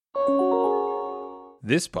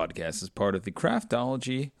This podcast is part of the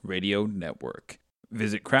Craftology Radio Network.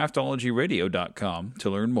 Visit craftologyradio.com to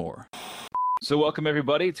learn more. So welcome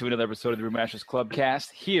everybody to another episode of the Brewmasters Clubcast.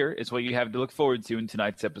 Here is what you have to look forward to in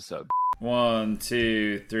tonight's episode. 1,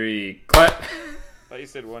 2, 3, clap. I thought you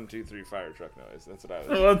said 1, 2, 3 fire truck noise. That's what I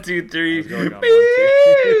was. 1, 2, 3. I was going on 1, 2,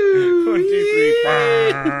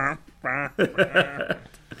 3.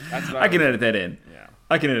 That's what I can edit that in. Yeah.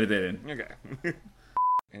 I can edit that in. Okay.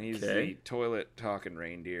 And he's the toilet talking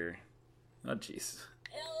reindeer. Oh, jeez.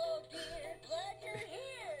 Hello, dear. Glad you're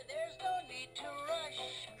here. There's no need to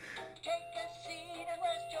rush. Take a seat and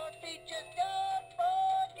rest your feet. Just don't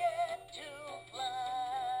forget to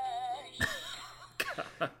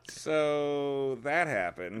flush. So that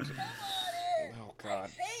happened. Oh God!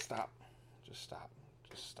 Stop! Just stop!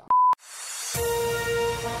 Just stop! This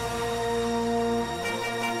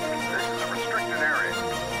is a restricted area.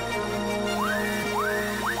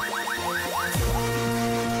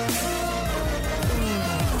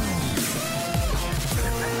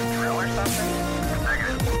 Drill or something?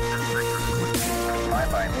 Negative. This is fine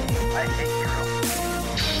by me. I hate drill.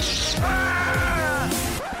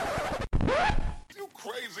 You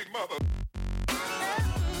crazy mother.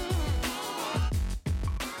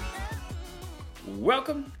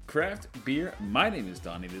 Welcome, Craft Beer. My name is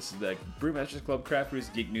Donnie. This is the Brewmasters Club Craft Brews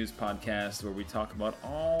Geek News Podcast, where we talk about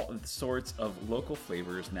all sorts of local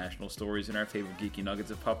flavors, national stories, and our favorite geeky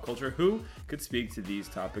nuggets of pop culture. Who could speak to these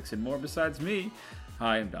topics and more besides me?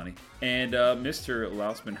 Hi, I'm Donnie. And Mr.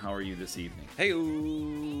 Lausman, how are you this evening?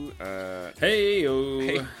 Hey-oo. Hey-o.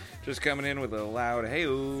 Hey, just coming in with a loud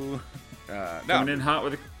hey-oo. Coming in hot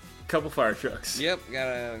with a couple fire trucks. Yep,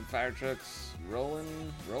 got fire trucks rolling.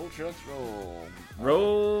 Roll trucks roll.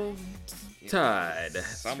 Roll Tide.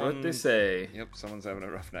 That's what they say. Yep, someone's having a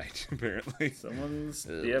rough night, apparently. Someone's,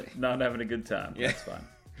 Ugh. not having a good time. Yeah. That's fine.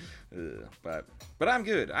 But I'm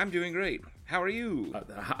good. I'm doing great. How are you?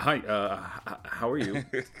 Hi, how are you?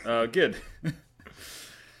 Good.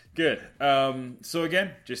 Good. So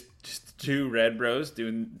again, just two Red Bros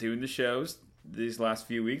doing the shows these last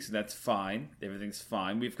few weeks, and that's fine. Everything's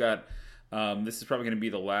fine. We've got, this is probably going to be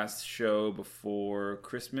the last show before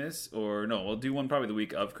Christmas, or no, we'll do one probably the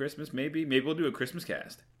week of Christmas, maybe. Maybe we'll do a Christmas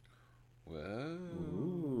cast. Whoa.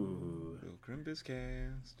 Ooh. Little Crimbus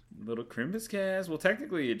cast. Little Crimbus cast. Well,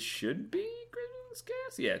 technically it should be Crimbus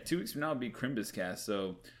cast. Yeah, 2 weeks from now it'll be Crimbus cast.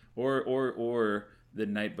 So, or the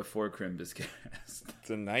night before Crimbus cast.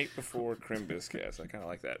 The night before Crimbus cast. I kind of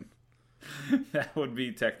like that. That would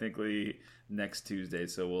be technically next Tuesday.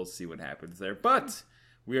 So we'll see what happens there. But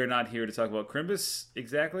we are not here to talk about Crimbus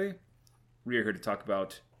exactly. We are here to talk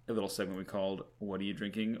about a little segment we called "What are you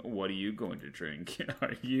drinking? What are you going to drink?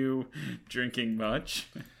 Are you drinking much?"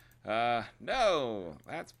 No,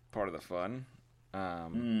 that's part of the fun.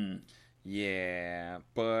 Yeah,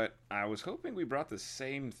 but I was hoping we brought the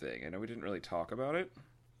same thing. I know we didn't really talk about it,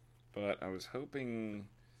 but I was hoping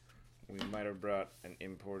we might have brought an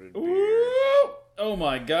imported beer. Ooh! Oh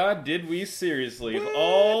my God, did we seriously? Of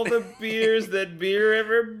all the beers that beer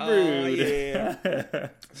ever brewed. Yeah.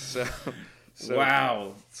 So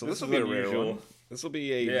Wow. So this will be a rare unusual. one. This will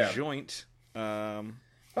be a joint.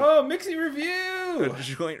 Oh, Mixie review! A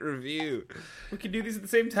joint review. We can do these at the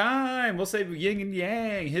same time. We'll say yin and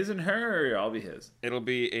yang, his and her. I'll be his. It'll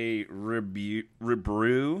be a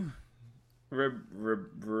rebrew.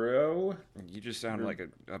 Bro? You just sound like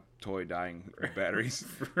a toy dying of batteries.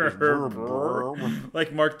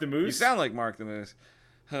 Like Mark the Moose? You sound like Mark the Moose.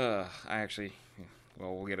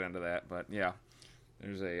 We'll get into that, but yeah.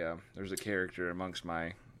 There's a character amongst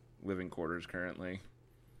my living quarters currently.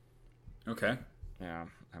 Okay. Yeah,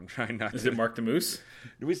 I'm trying not Is to... it Mark the Moose?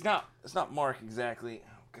 It's not Mark exactly.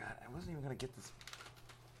 Oh God, I wasn't even gonna get this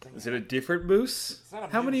thing. Is it a different moose? It's not a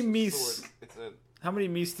How many moose, meese? sword. It's a... How many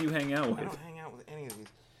meese do you hang out I with? don't hang out with any of these.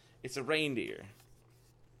 It's a reindeer.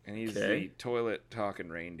 And he's Okay. the toilet talking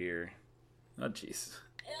reindeer. Oh, jeez.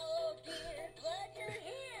 Hello, dear. Glad you're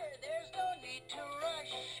here. There's no need to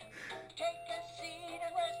rush. Take a seat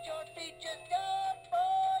and rest your feet. Just don't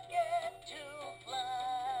forget to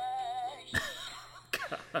flush.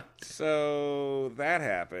 So that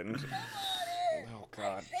happened. Oh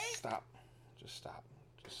God, stop. Just stop.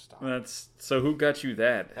 Just stop. So who got you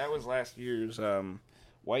that? That was last year's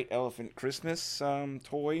White Elephant Christmas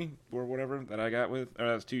toy or whatever that I got with. Or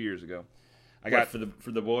that was 2 years ago. I got for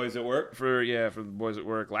the boys at work? for the boys at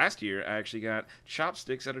work. Last year I actually got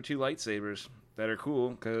chopsticks that are 2 lightsabers that are cool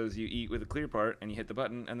because you eat with the clear part and you hit the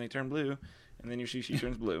button and they turn blue and then your sushi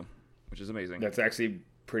turns blue, which is amazing. That's actually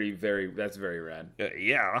that's very rad.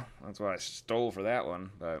 Yeah, that's what I stole for that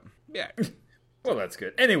one. But yeah, Well, that's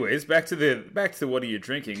good. Anyways, back to what are you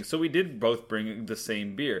drinking? So we did both bring the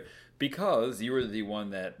same beer because you were the one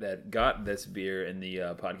that got this beer in the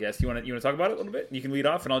podcast. You want to talk about it a little bit? You can lead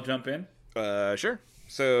off, and I'll jump in. Sure.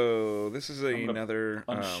 So this is another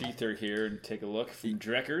Unsheath her here and take a look from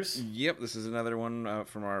Drecker's. Yep, this is another one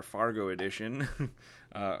from our Fargo edition,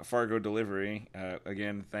 Fargo delivery.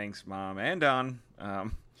 Again, thanks, Mom and Don.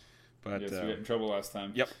 But Yes, we got in trouble last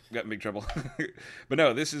time. Yep, got in big trouble. But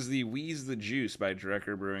no, this is the Wheeze the Juice by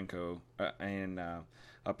Drecker Brewing Co. And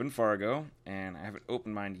up in Fargo, and I haven't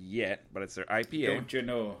opened mine yet, but it's their IPA. Don't you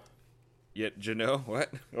know? Yet, you know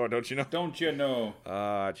what? Oh, don't you know? Don't you know?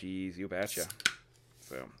 Ah, jeez, you betcha.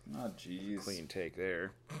 So, Oh, jeez. clean take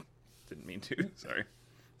there. Didn't mean to. Sorry.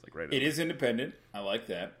 It's like right. It over. is independent. I like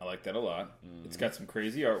that. I like that a lot. It's got some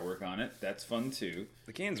crazy artwork on it. That's fun too.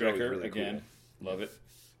 The can's really, Drecker, really again, cool. love it.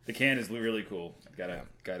 The can is really cool. Gotta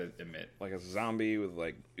admit. Like a zombie with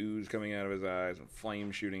like ooze coming out of his eyes and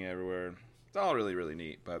flames shooting everywhere. It's all really, really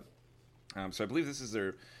neat. But so I believe this is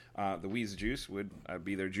their the Wheeze Juice would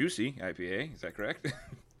be their juicy IPA. Is that correct?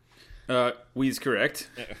 We's correct.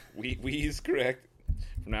 Wheeze correct.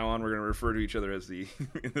 From now on, we're going to refer to each other as the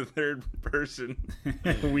in the third person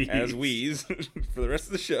Wheeze. as Wheeze for the rest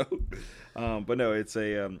of the show. But no, it's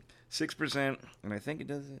a 6%, and I think it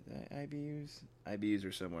does IBUs. IBUs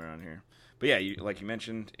are somewhere on here. But yeah, like you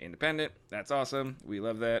mentioned, independent. That's awesome. We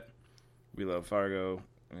love that. We love Fargo,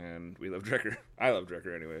 and we love Drecker. I love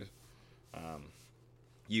Drecker, anyways.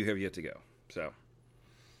 You have yet to go. So,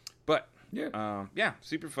 but yeah,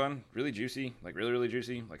 super fun, really juicy, like really, really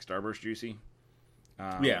juicy, like Starburst juicy.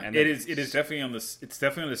 Yeah, and it is. It is definitely on the. It's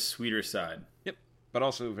definitely on the sweeter side. Yep, but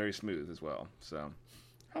also very smooth as well. So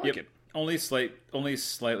I like it. Only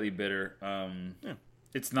slightly bitter. Yeah.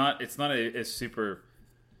 It's not a super.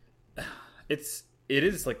 It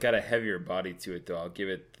is like got a heavier body to it though. I'll give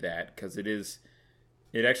it that because it is.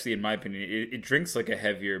 It actually, in my opinion, it drinks like a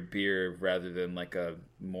heavier beer rather than like a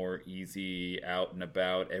more easy out and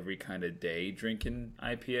about every kind of day drinking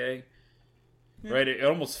IPA. Yeah. Right? It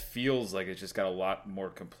almost feels like it's just got a lot more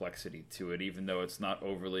complexity to it, even though it's not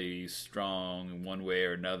overly strong in one way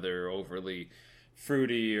or another, overly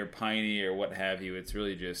fruity or piney or what have you. It's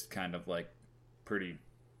really just kind of like pretty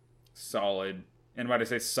solid. And when I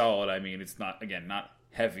say solid, I mean it's not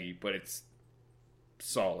heavy, but it's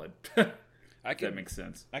solid. That makes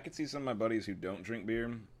sense. I could see some of my buddies who don't drink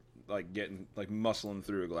beer like getting like muscling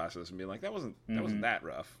through a glass of this and being like, that wasn't that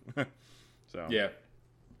rough. So yeah,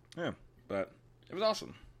 but it was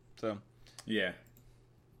awesome. So yeah,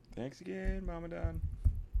 thanks again, Mom and Don.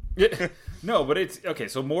 Yeah. No, but it's okay.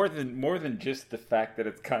 So more than just the fact that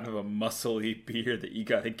it's kind of a muscly beer that you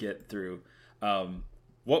got to get through.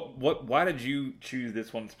 Why did you choose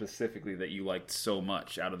this one specifically that you liked so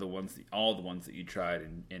much out of all the ones that you tried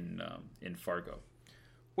in Fargo?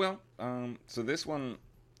 Well, so this one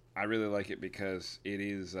I really like it because it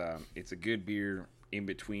is it's a good beer in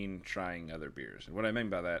between trying other beers. And what I mean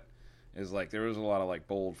by that is like there was a lot of like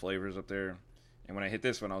bold flavors up there. And when I hit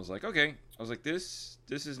this one, I was like, okay. I was like, this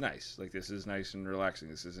is nice. Like, this is nice and relaxing.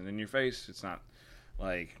 This isn't in your face. It's not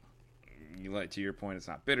like, to your point, it's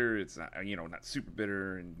not bitter. It's not, not super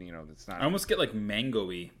bitter. And, it's not. I almost get like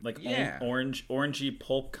mango-y, like Yeah. orangey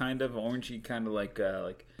pulp kind of, like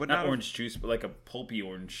But not not orange juice, but like a pulpy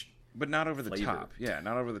orange. But not over the flavor. top. Yeah,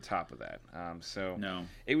 not over the top of that. So No.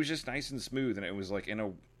 it was just nice and smooth. And it was like,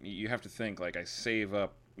 you have to think, like, I save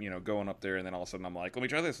up, going up there. And then all of a sudden I'm like, let me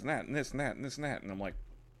try this and that and this and that and this and that. And I'm like,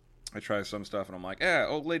 I try some stuff and I'm like,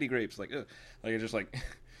 old lady grapes. Like, ugh. Like,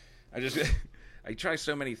 I try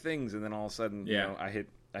so many things. And then all of a sudden, I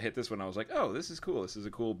hit this one. I was like, oh, this is cool. This is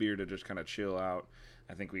a cool beer to just kind of chill out.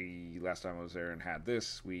 I think last time I was there and had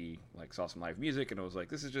this, we like saw some live music and it was like,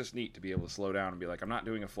 this is just neat to be able to slow down and be like, I'm not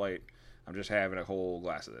doing a flight. I'm just having a whole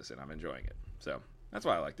glass of this and I'm enjoying it. So that's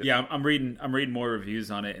why I liked it. Yeah, I'm reading more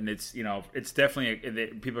reviews on it, and it's it's definitely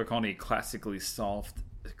people are calling it classically soft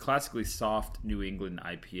New England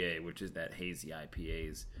IPA, which is that hazy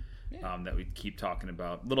IPAs that we keep talking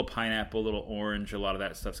about. Little pineapple, little orange, a lot of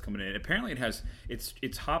that stuff's coming in. Apparently,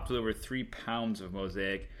 it's hopped with over 3 pounds of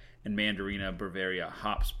Mosaic and Mandarina Bavaria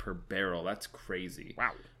hops per barrel. That's crazy.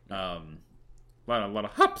 Wow. A lot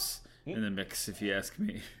of hops in the mix, if you ask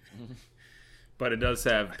me. But it does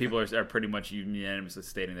have, people are pretty much unanimously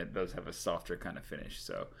stating that it does have a softer kind of finish.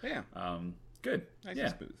 So, Yeah. Good. Nice Yeah.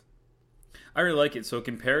 and smooth. I really like it. So,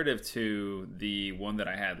 comparative to the one that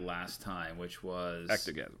I had last time, which was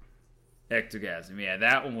Ectogasm. Yeah,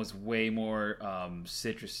 that one was way more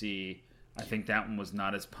citrusy. I think that one was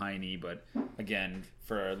not as piney, but again,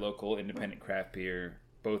 for our local independent craft beer,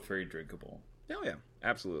 both very drinkable. Hell yeah,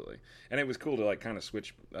 absolutely. And it was cool to like kind of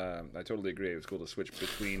switch. I totally agree. It was cool to switch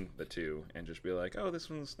between the two and just be like, oh, this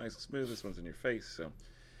one's nice and smooth. This one's in your face. So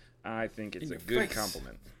I think it's a good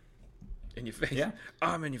compliment. In your face. Yeah.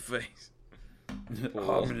 I'm in your face.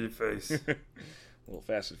 I'm in your face. A little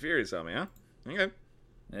Fast and Furious on me, huh? Okay.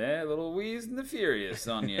 Yeah, a little Wheeze and the Furious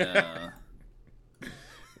on you.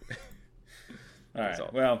 All right. all.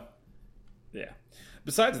 Well, yeah.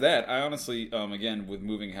 Besides that, I honestly, again, with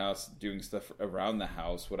moving house, doing stuff around the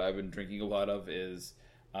house, what I've been drinking a lot of is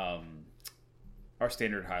our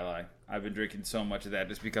standard High Life. I've been drinking so much of that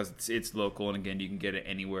just because it's local, and again, you can get it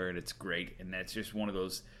anywhere, and it's great. And that's just one of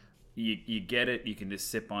those. You get it, you can just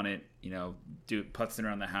sip on it, do putzing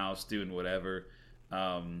around the house, doing whatever,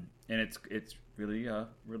 and it's really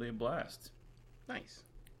really a blast. Nice.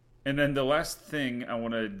 And then the last thing I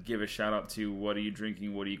want to give a shout out to, what are you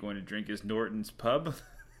drinking, what are you going to drink, is Norton's Pub,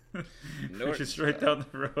 which is right down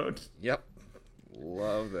the road. Yep.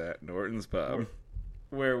 Love that. Norton's Pub.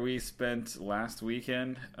 Where we spent last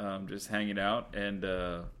weekend just hanging out, and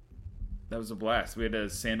that was a blast. We had a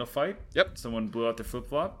sandal fight. Yep. Someone blew out their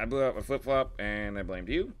flip-flop. I blew out my flip-flop, and I blamed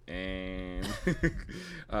you. And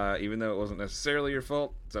even though it wasn't necessarily your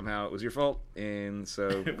fault, somehow it was your fault. And so,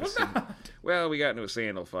 It was not. well, we got into a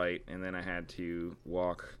sandal fight, and then I had to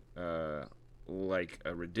walk like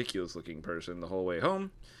a ridiculous-looking person the whole way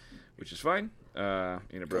home, which is fine. In a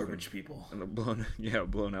broken, Garbage people. in a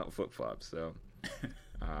blown out flip-flop. So,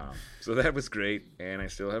 so that was great, and I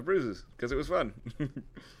still have bruises because it was fun.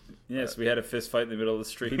 Yes, we had a fist fight in the middle of the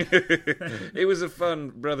street. It was a fun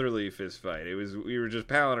brotherly fist fight. We were just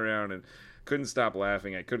palling around and couldn't stop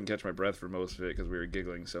laughing. I couldn't catch my breath for most of it because we were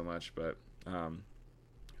giggling so much. But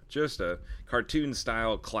just a cartoon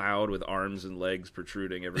style cloud with arms and legs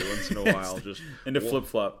protruding every once in a while. Just Into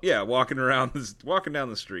flip-flop. Yeah, walking down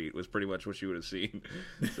the street was pretty much what you would have seen.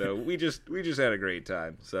 So we just had a great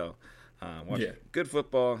time. So watching good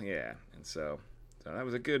football, yeah, and so that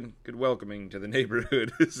was a good welcoming to the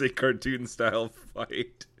neighborhood. It's a cartoon style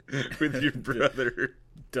fight with your brother.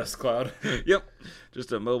 Dust cloud. Yep,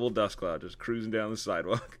 just a mobile dust cloud, just cruising down the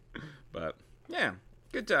sidewalk. But yeah,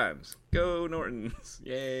 good times. Go Nortons!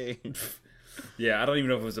 Yay! Yeah, I don't even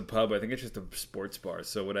know if it was a pub. I think it's just a sports bar,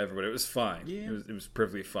 so whatever. But it was fine. Yeah. It was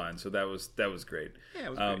perfectly fine. So that was great. Yeah, it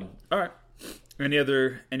was great. All right. Any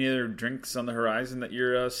other drinks on the horizon that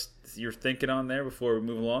you're thinking on there before we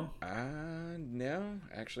move along? No.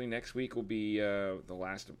 Actually, next week will be the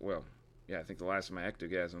last. Well, yeah, I think the last of my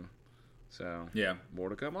ectogasm. So Yeah. more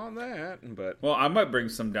to come on that. But Well, I might bring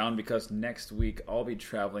some down because next week I'll be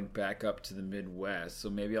traveling back up to the Midwest, so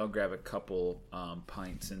maybe I'll grab a couple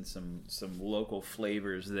pints and some local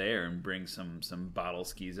flavors there, and bring some bottle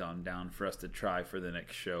skis on down for us to try for the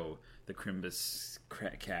next show, the Crimbus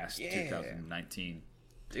Cast 2019.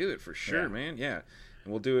 do it for sure, Yeah. man. Yeah,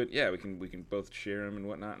 and we'll do it. Yeah, we can both share them and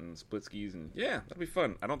whatnot, and split skis, and yeah, that'll be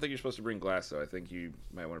fun. I don't think you're supposed to bring glass though. I think you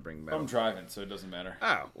might want to bring metal. I'm driving, so it doesn't matter.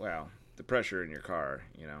 Oh well, the pressure in your car,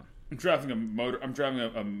 I'm driving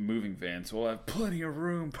a moving van, so we'll have plenty of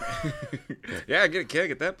room. Yeah, get a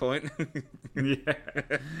keg at that point. Yeah,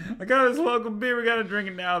 I got this local beer. We got to drink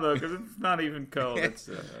it now though, because it's not even cold. It's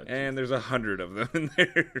And there's 100 of them in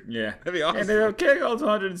there. yeah, That'd be awesome. And they're okay. Holds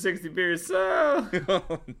 160 beers. So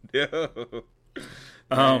Oh no!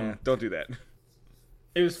 Don't do that.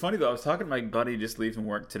 it was funny though. I was talking to my buddy just leaving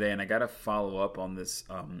work today, and I got to follow up on this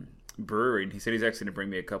brewery. And he said he's actually going to bring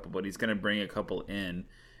me a couple, but he's going to bring a couple in.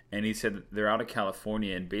 And he said they're out of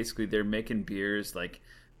California, and basically they're making beers like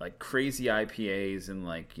crazy IPAs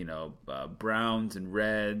and browns and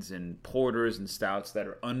reds and porters and stouts that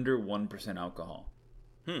are under 1% alcohol.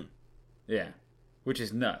 Yeah, which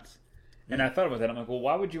is nuts. And I thought about that. I'm like, well,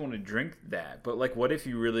 why would you want to drink that? But what if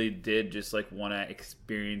you really did just want to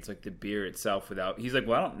experience the beer itself without? He's like,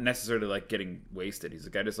 well, I don't necessarily like getting wasted. He's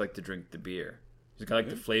like, I just like to drink the beer. He's like, I like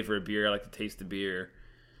the flavor of beer. I like to taste the beer.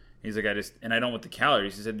 He's like, I don't want the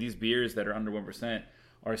calories. He said these beers that are under 1%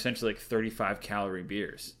 are essentially 35 calorie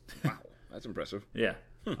beers. Wow, that's impressive. Yeah.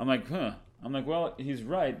 I'm like, huh. I'm like, well, he's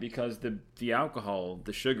right, because the alcohol,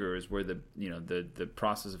 the sugar is where the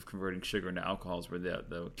process of converting sugar into alcohol is where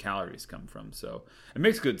the calories come from. So it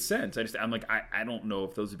makes good sense. I'm like, I don't know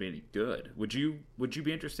if those would be any good. Would you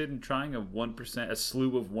be interested in trying a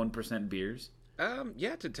slew of 1% beers?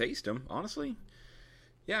 Yeah, to taste them, honestly.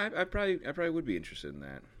 Yeah, I probably would be interested in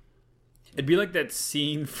that. It'd be like that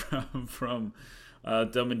scene from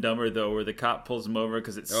Dumb and Dumber, though, where the cop pulls him over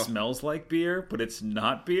because it smells like beer, but it's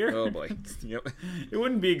not beer. Oh boy, yep. It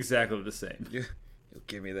wouldn't be exactly the same. You'll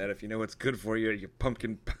give me that if you know what's good for you, you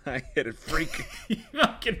pumpkin pie headed freak. You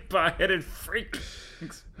pumpkin pie headed freak.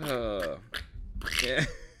 Yeah.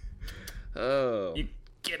 Oh. You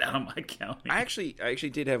get out of my county. I actually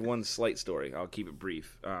did have one slight story. I'll keep it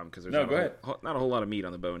brief because there's go ahead. not a whole lot of meat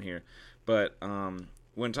on the bone here. But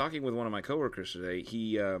when talking with one of my coworkers today,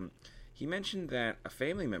 he mentioned that a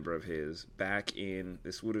family member of his back in,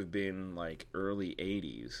 this would have been like early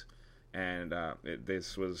 80s, and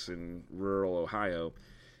this was in rural Ohio.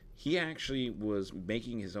 He actually was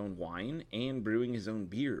making his own wine and brewing his own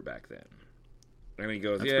beer back then. And he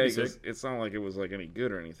goes, That's yeah, pretty he goes, sick. it's not like it was like any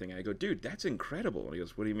good or anything. I go, dude, that's incredible. And he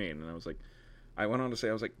goes, what do you mean? And I was like, I went on to say,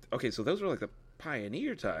 I was like, okay, so those were like the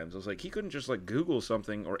pioneer times. I was like, he couldn't just like Google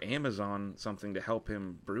something or Amazon something to help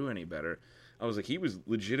him brew any better. I was like, he was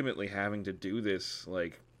legitimately having to do this,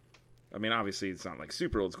 like, I mean, obviously it's not like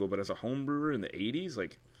super old school, but as a home brewer in the 80s,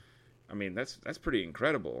 like, I mean, that's pretty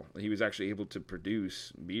incredible. He was actually able to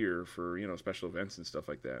produce beer for, you know, special events and stuff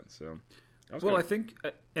like that. So, Well, I think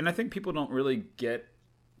people don't really get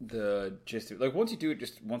the gist of it. Like, once you do it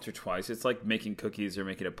just once or twice, it's like making cookies or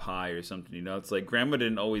making a pie or something, you know? It's like grandma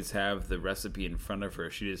didn't always have the recipe in front of her.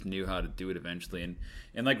 She just knew how to do it eventually.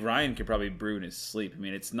 And like Ryan could probably brew in his sleep. I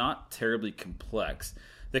mean, it's not terribly complex.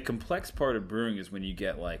 The complex part of brewing is when you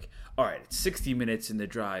get like, all right, it's 60 minutes in the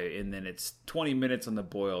dry, and then it's 20 minutes on the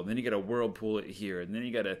boil, and then you got to whirlpool it here, and then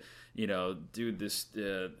you got to, you know, do this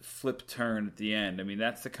flip turn at the end. I mean,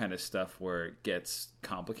 that's the kind of stuff where it gets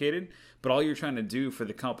complicated. But all you're trying to do for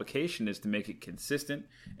the complication is to make it consistent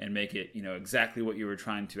and make it, you know, exactly what you were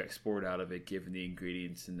trying to export out of it, given the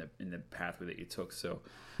ingredients in the pathway that you took. So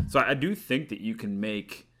I do think that you can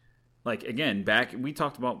make. Like, again, back, we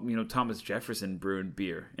talked about, you know, Thomas Jefferson brewing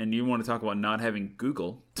beer, and you want to talk about not having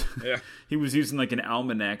Google. Yeah. He was using, like, an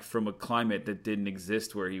almanac from a climate that didn't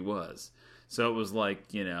exist where he was. So it was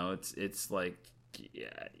like, you know, it's like,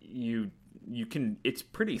 yeah, you can, it's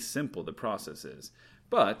pretty simple, the process is.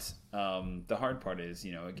 But the hard part is,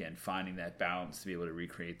 you know, again, finding that balance to be able to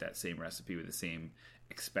recreate that same recipe with the same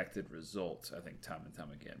expected results, I think, time and time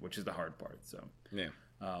again, which is the hard part, so. yeah.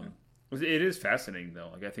 It is fascinating, though.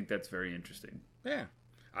 Like, I think that's very interesting. Yeah.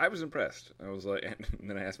 I was impressed. I was like, and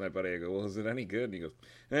then I asked my buddy, I go, well, is it any good? And he goes,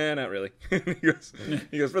 not really. he goes,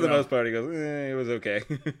 for the No. most part, he goes, it was okay.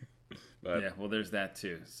 But Yeah, well, there's that,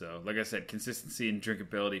 too. So, like I said, consistency and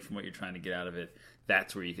drinkability from what you're trying to get out of it,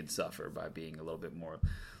 that's where you can suffer by being a little bit more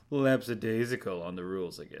lapsadaisical on the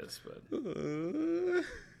rules, I guess. But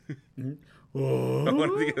I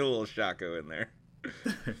wanted to get a little Shaco in there.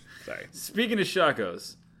 Sorry. Speaking of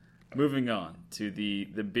Shacos, moving on to the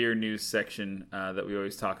beer news section that we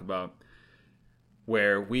always talk about,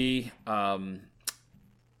 where we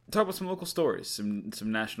talk about some local stories, some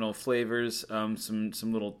national flavors, some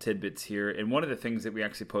little tidbits here. And one of the things that we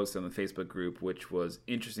actually posted on the Facebook group, which was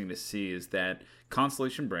interesting to see, is that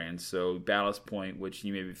Constellation Brands, so Ballast Point, which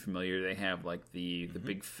you may be familiar, they have like the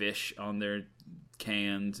big fish on their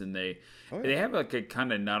cans, and they have like a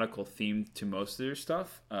kind of nautical theme to most of their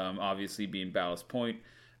stuff. Obviously, being Ballast Point,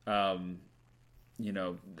 you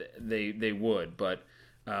know, they would, but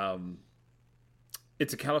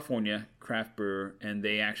it's a California craft brewer, and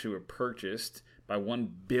they actually were purchased by $1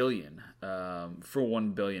 billion for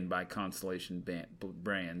 $1 billion by Constellation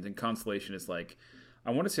Brands. And Constellation is like, I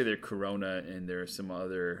want to say they're Corona, and there are some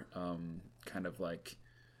other kind of like,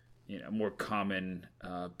 you know, more common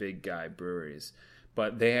big guy breweries.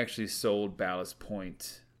 But they actually sold Ballast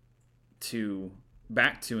Point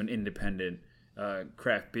back to an independent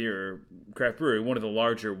craft brewery, one of the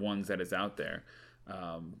larger ones that is out there,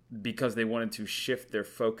 because they wanted to shift their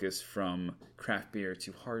focus from craft beer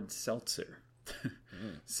to hard seltzer.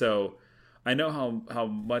 So I know how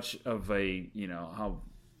much of a, you know, how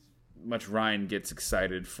much Ryan gets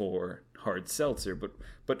excited for hard seltzer, but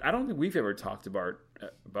I don't think we've ever talked about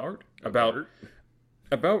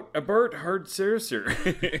hard seltzer.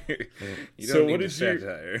 You don't So need what to did you-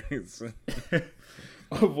 satire. It's-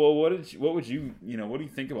 Well, what would you what do you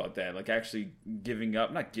think about that? Like, actually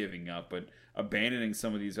not giving up, but abandoning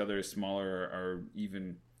some of these other smaller, or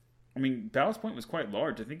even, I mean, Ballast Point was quite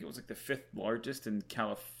large. I think it was like the 5th largest in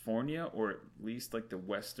California, or at least like the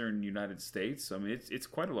Western United States. So, I mean, it's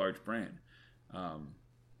quite a large brand.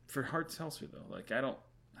 For hard seltzer though, like I don't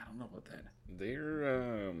know about that.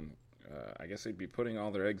 They're, I guess they'd be putting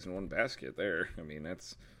all their eggs in one basket there. I mean,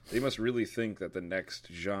 they must really think that the next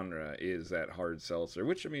genre is that hard seltzer,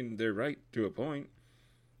 which, I mean, they're right to a point,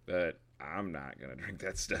 but I'm not going to drink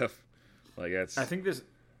that stuff. Like, that's... I think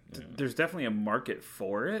there's definitely a market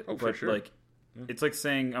for it, Oh, but for sure. like, it's like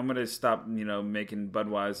saying I'm going to stop, you know, making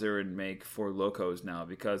Budweiser and make Four Locos now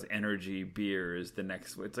because energy beer is the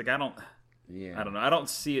next. It's like I don't know. I don't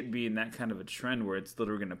see it being that kind of a trend where it's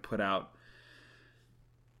literally going to put out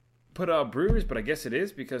breweries, but I guess it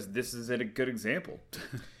is because this is a good example.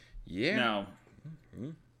 Yeah.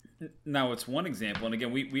 Now it's one example, and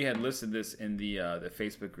again, we had listed this in the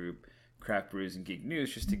Facebook group Craft Brews and Geek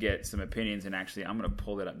News just to get some opinions, and actually I'm going to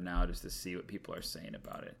pull it up now just to see what people are saying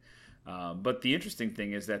about it. But the interesting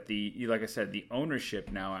thing is that like I said, the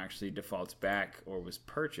ownership now actually defaults back or was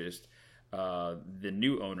purchased. The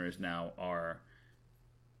new owners now are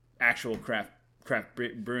actual craft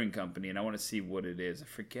brewing company, and I want to see what it is. I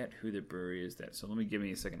forget who the brewery is that. So give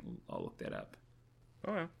me a second. I'll look that up.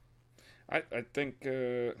 Oh yeah. I think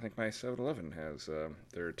my 7-Eleven has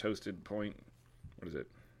their Toasted Point. What is it?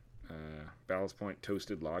 Ballast Point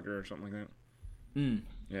Toasted Lager or something like that.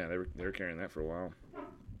 Yeah, they were carrying that for a while.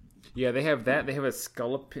 Yeah, they have that. They have a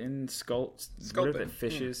Sculpin. That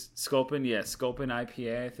fishes. Sculpin, yeah, Sculpin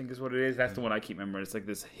IPA, I think is what it is. That's the one I keep remembering. It's like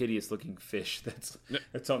this hideous looking fish that's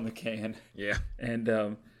on the can. Yeah, and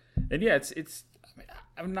yeah, it's. I mean,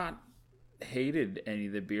 I've not hated any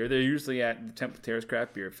of the beer. They're usually at the Temple Terrace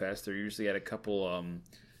Craft Beer Fest. They're usually at a couple of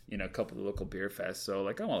the local beer fests. So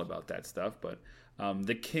like I'm all about that stuff. But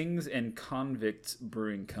the Kings and Convicts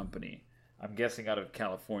Brewing Company, I'm guessing out of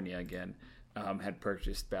California again. Had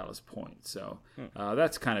purchased Ballast Point, so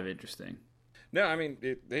that's kind of interesting. No, I mean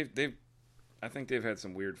I think they've had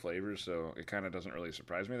some weird flavors, so it kind of doesn't really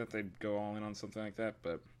surprise me that they'd go all in on something like that.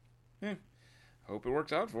 But hope it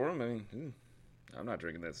works out for them. I mean, I'm not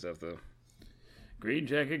drinking that stuff though. Green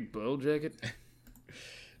jacket, blue jacket.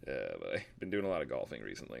 But I've been doing a lot of golfing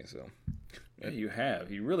recently, so. Yeah, you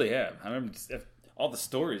have. You really have. I remember all the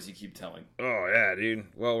stories you keep telling. Oh yeah, dude.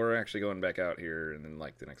 Well, we're actually going back out here in the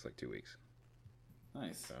next 2 weeks.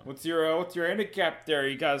 Nice. So. What's your handicap there?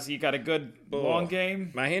 You got a good long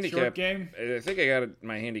game? My handicap short game? I think I got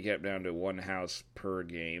my handicap down to 1 house per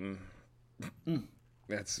game.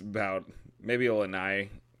 That's about maybe a lanai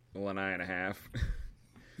and a half.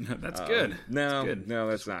 That's good. No,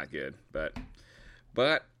 that's not good. But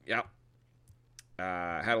yeah,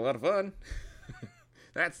 had a lot of fun.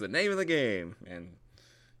 That's the name of the game, and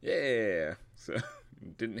yeah, so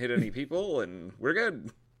didn't hit any people, and we're good.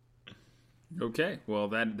 Okay, well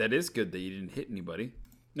that is good that you didn't hit anybody.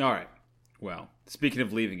 All right. Well, speaking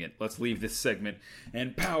of leaving it, let's leave this segment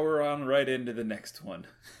and power on right into the next one.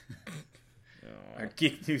 Our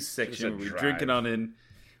Geek News section where we drink it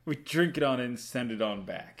on in, send it on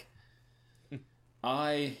back.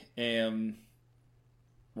 I am...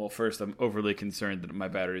 Well, first, I'm overly concerned that my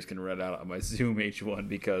battery's going to run out on my Zoom H1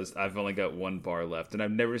 because I've only got 1 bar left, and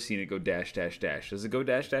I've never seen it go dash, dash, dash. Does it go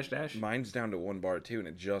dash, dash, dash? Mine's down to 1 bar, too, and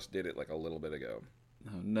it just did it like a little bit ago.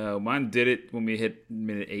 Oh, no, mine did it when we hit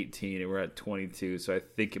minute 18, and we're at 22, so I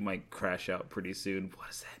think it might crash out pretty soon. What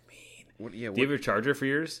does that mean? Do you have a charger for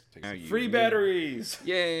yours? Free batteries!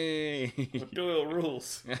 Yay! Doyle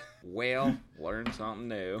rules. Well, learn something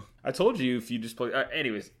new. I told you if you just play...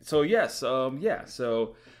 anyways, so yes,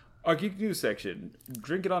 so our Geek News section.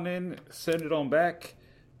 Drink it on in, send it on back.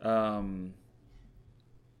 There's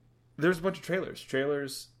a bunch of trailers.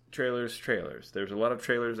 There's a lot of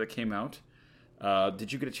trailers that came out.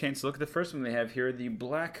 Did you get a chance to look at the first one they have here, the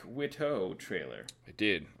Black Widow trailer? I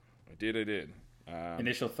did.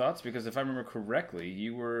 Initial thoughts? Because if I remember correctly,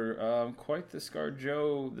 you were quite the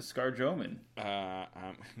ScarJoe-man.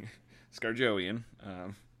 ScarJoian.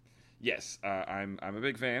 Yes, I'm a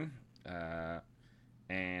big fan,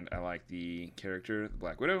 and I like the character, the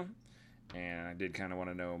Black Widow, and I did kind of want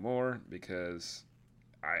to know more because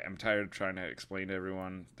I'm tired of trying to explain to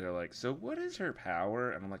everyone. They're like, so what is her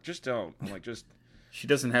power? And I'm like, just don't. I'm like, just... She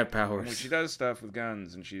doesn't have powers. Like, she does stuff with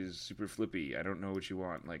guns, and she's super flippy. I don't know what you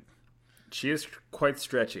want. Like... She is quite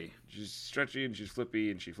stretchy. She's stretchy and she's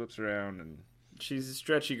flippy and she flips around and she's a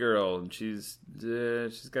stretchy girl and she's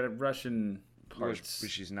got a Russian parts. But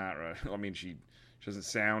she's not Russian. I mean, she doesn't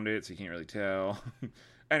sound it, so you can't really tell.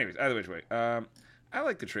 Anyways, either which way. I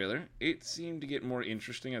like the trailer. It seemed to get more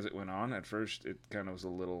interesting as it went on. At first, it kind of was a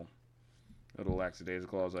little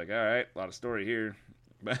lackadaisical. I was like, all right, a lot of story here.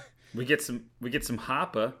 But we get some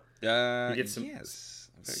Hoppa. We get some. Yes.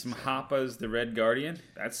 Some Hoppa's the Red Guardian.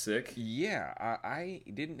 That's sick. Yeah, I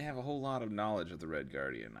didn't have a whole lot of knowledge of the Red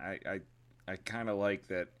Guardian. I kind of like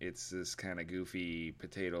that it's this kind of goofy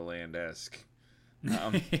Potato Land-esque,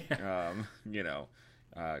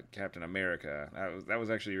 Captain America. That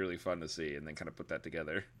was actually really fun to see, and then kind of put that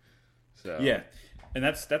together. So yeah, and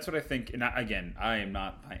that's what I think. And I am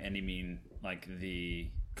not by any mean like the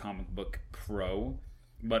comic book pro.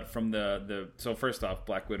 But from so first off,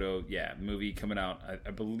 Black Widow, movie coming out.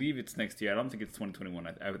 I believe it's next year. I don't think it's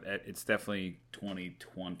 2021. It's definitely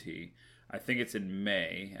 2020. I think it's in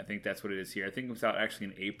May. I think that's what it is here. I think it was out actually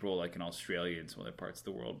in April, like in Australia and some other parts of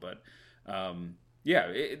the world. But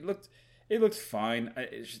it It looks fine.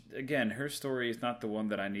 Again, her story is not the one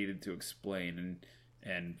that I needed to explain,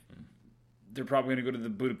 and they're probably going to go to the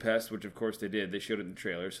Budapest, which of course they did. They showed it in the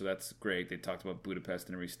trailer, so that's great. They talked about Budapest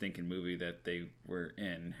in every stinking movie that they were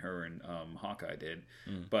in. Her and Hawkeye did.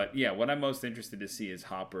 But yeah, what I'm most interested to see is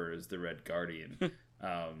Hopper as the Red Guardian,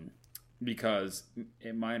 because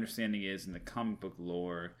my understanding is in the comic book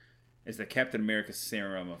lore is that Captain America's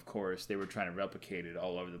serum, of course, they were trying to replicate it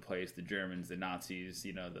all over the place. The Germans, the Nazis,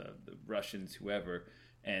 the Russians, whoever.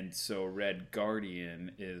 And so Red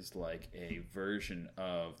Guardian is like a version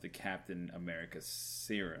of the Captain America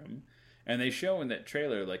serum. And they show in that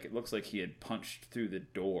trailer, like, it looks like he had punched through the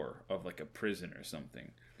door of like a prison or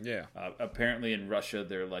something. Yeah. Apparently in Russia,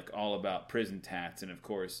 they're like all about prison tats. And of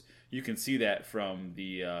course, you can see that from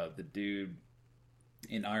the dude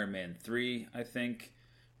in Iron Man 3, I think,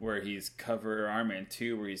 where he's covered, or Iron Man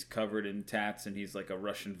 2, where he's covered in tats, and he's like a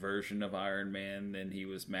Russian version of Iron Man, and he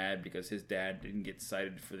was mad because his dad didn't get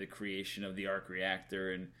cited for the creation of the arc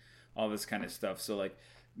reactor and all this kind of stuff. So like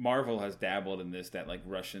Marvel has dabbled in this, that like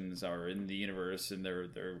Russians are in the universe, and they're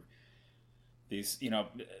these,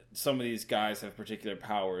 some of these guys have particular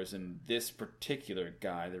powers, and this particular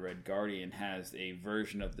guy, the Red Guardian, has a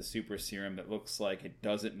version of the super serum that looks like it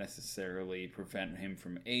doesn't necessarily prevent him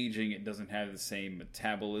from aging. It doesn't have the same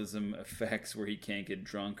metabolism effects where he can't get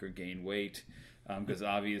drunk or gain weight, because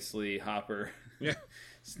obviously Hopper is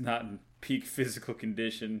not in peak physical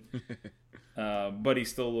condition, but he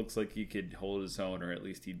still looks like he could hold his own, or at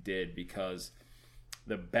least he did, because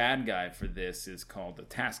the bad guy for this is called the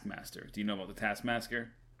Taskmaster. Do you know about the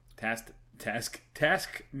Taskmaster?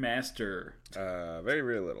 Taskmaster. Very,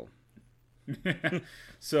 very little.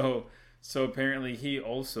 So apparently he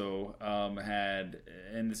also had,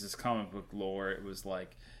 and this is comic book lore, it was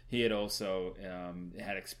like he had also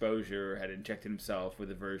had exposure, had injected himself with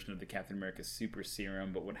a version of the Captain America super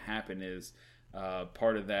serum. But what happened is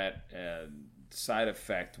part of that side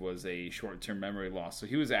effect was a short-term memory loss. So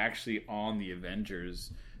he was actually on the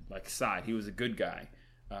Avengers side. He was a good guy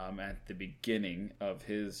at the beginning of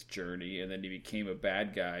his journey, and then he became a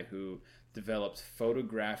bad guy who developed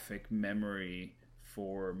photographic memory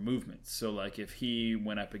for movements. So like if he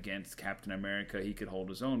went up against Captain America, he could hold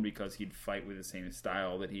his own because he'd fight with the same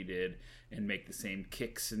style that he did and make the same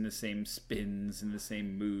kicks and the same spins and the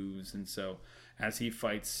same moves. And so as he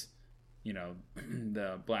fights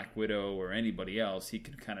the Black Widow or anybody else, he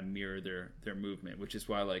can kind of mirror their movement, which is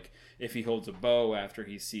why like if he holds a bow after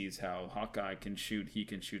he sees how Hawkeye can shoot, he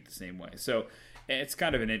can shoot the same way. So it's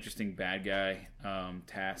kind of an interesting bad guy,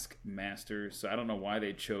 Taskmaster. So I don't know why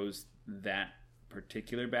they chose that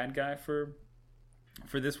particular bad guy for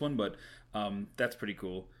this one, but that's pretty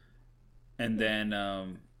cool. And then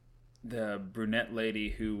the brunette lady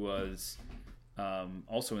who was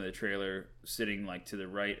also in the trailer, sitting like to the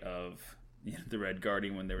right of the Red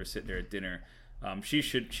Guardian when they were sitting there at dinner.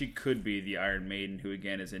 She could be the Iron Maiden, who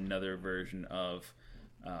again is another version of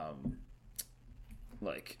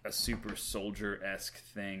like a super soldier-esque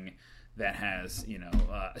thing that has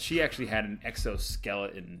she actually had an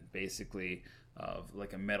exoskeleton basically of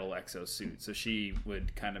like a metal exosuit, so she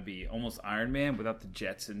would kind of be almost Iron Man without the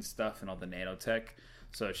jets and stuff and all the nanotech.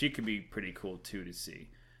 So she could be pretty cool too to see.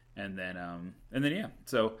 And then yeah.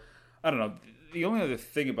 So I don't know. The only other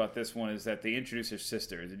thing about this one is that they introduced her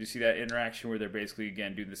sister. Did you see that interaction where they're basically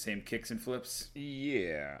again doing the same kicks and flips?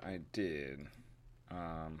 Yeah, I did.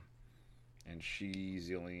 And she's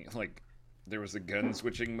the only there was a gun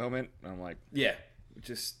switching moment. I'm like, yeah,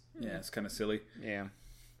 it's kind of silly. Yeah,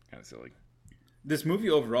 kind of silly. This movie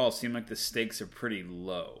overall seemed like the stakes are pretty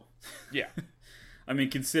low. Yeah. I mean,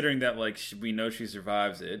 considering that, we know she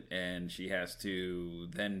survives it, and she has to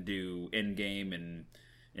then do Endgame and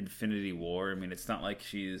Infinity War. I mean, it's not like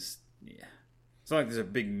she's... Yeah. It's not like there's a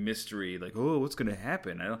big mystery, oh, what's going to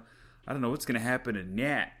happen? I don't know what's going to happen in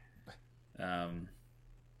that.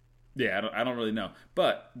 Yeah, I don't really know.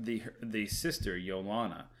 But the sister,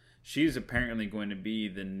 Yolana, she's apparently going to be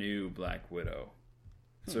the new Black Widow.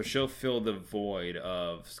 So she'll fill the void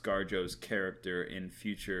of ScarJo's character in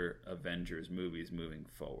future Avengers movies moving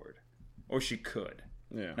forward. Or she could.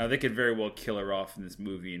 Yeah. Now, they could very well kill her off in this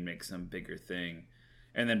movie and make some bigger thing.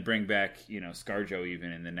 And then bring back, ScarJo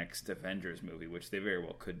even in the next Avengers movie, which they very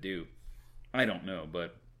well could do. I don't know,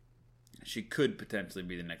 but she could potentially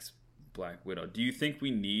be the next Black Widow. Do you think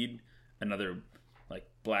we need another,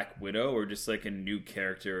 Black Widow, or just, a new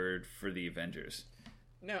character for the Avengers?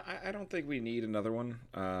 No, I don't think we need another one.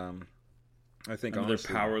 I think another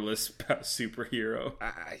honestly, powerless superhero.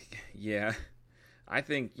 Yeah, I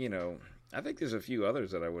think I think there's a few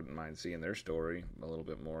others that I wouldn't mind seeing their story a little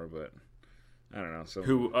bit more, but I don't know. So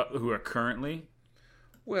who are currently?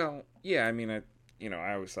 Well, yeah, I mean, I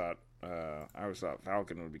always thought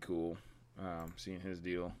Falcon would be cool, seeing his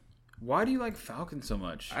deal. Why do you like Falcon so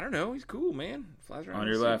much? I don't know. He's cool, man. Flies around On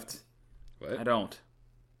in your the suit. left. What? I don't.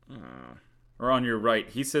 Oh. Or on your right.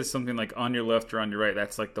 He says something like on your left or on your right.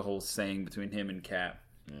 That's like the whole saying between him and Cap.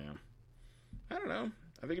 Yeah. I don't know.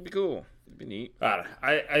 I think it'd be cool. It'd be neat.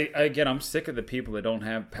 Again, I'm sick of the people that don't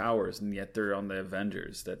have powers and yet they're on the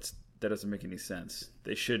Avengers. That doesn't make any sense.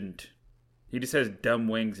 They shouldn't. He just has dumb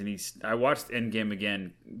wings, and I watched Endgame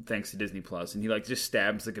again thanks to Disney Plus, and he like just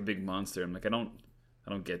stabs like a big monster. I'm like, I don't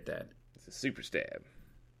get that. It's a super stab.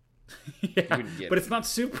 Yeah, wouldn't get but it. it's not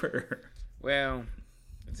super. Well,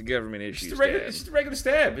 it's a government It's issued just a regular, stab. it's just a regular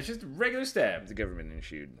stab. It's just a regular stab. It's a government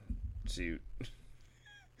issued suit.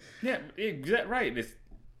 Yeah, right. It's,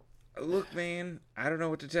 Look, man, I don't know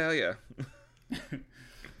what to tell you.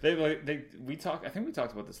 I think we talked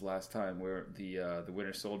about this last time, where the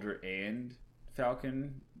Winter Soldier and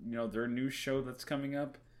Falcon, their new show that's coming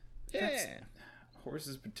up. Yeah.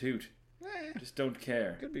 Horses patoot. Eh, Just don't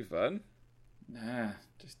care. could be fun. Nah,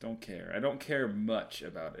 just don't care. I don't care much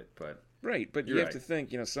about it, but Right, but you You're have right. to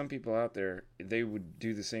think, some people out there, they would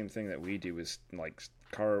do the same thing that we do with, like,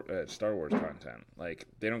 Star Wars content. Like,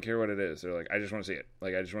 they don't care what it is. They're like, I just want to see it.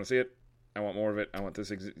 Like, I just want to see it. I want more of it. I want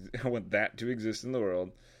I want that to exist in the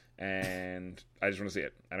world, and I just want to see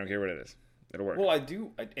it. I don't care what it is. It'll work. well, I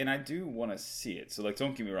do want to see it. So, like,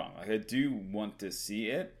 don't get me wrong. Like, I do want to see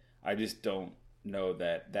it. I just don't know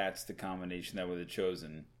that that's the combination that would have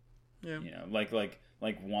chosen. Yeah.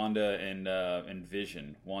 Like Wanda and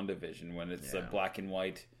Vision, WandaVision, when it's a Yeah. black and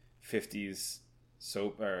white 50s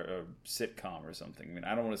soap or sitcom or something. I mean,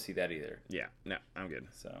 I don't want to see that either. Yeah, no, I'm good.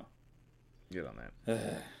 So, Good on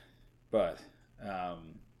that. but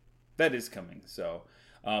that is coming. So,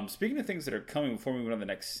 speaking of things that are coming, before we move on to the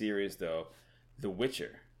next series, though, The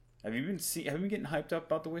Witcher. Have you been getting hyped up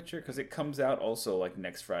about The Witcher? Because it comes out also like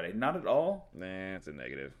next Friday. Not at all. Nah, it's a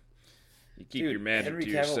negative. You keep Dude, your magic Henry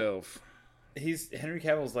to Cavill- yourself. Henry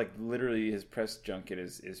Cavill's like literally his press junket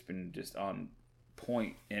is been just on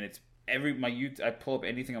point, and it's I pull up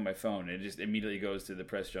anything on my phone, and it just immediately goes to the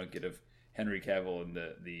press junket of Henry Cavill and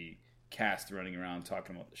the cast running around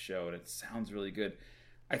talking about the show, and it sounds really good.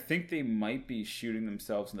 I think they might be shooting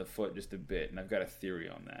themselves in the foot just a bit, and I've got a theory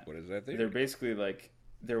on that. What is that theory? They're basically like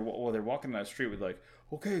they're walking down the street with like,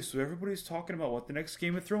 okay, so everybody's talking about what the next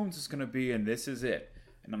Game of Thrones is going to be, and this is it.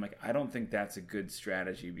 And I'm like, I don't think that's a good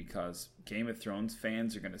strategy, because Game of Thrones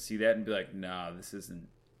fans are going to see that and be like, nah, this isn't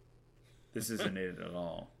it at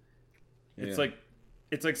all. It's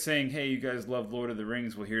like saying, hey, you guys love Lord of the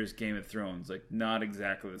Rings, well, here's Game of Thrones. Like, not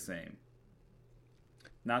exactly the same.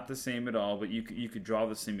 Not the same at all, but you could draw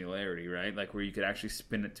the similarity, right? Like, where you could actually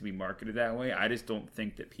spin it to be marketed that way. I just don't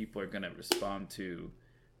think that people are going to respond to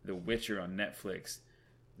The Witcher on Netflix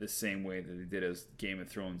the same way that they did as Game of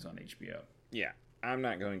Thrones on HBO. Yeah, I'm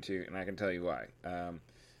not going to, and I can tell you why.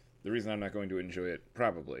 The reason I'm not going to enjoy it,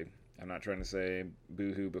 probably, I'm not trying to say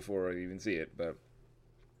boo-hoo before I even see it, but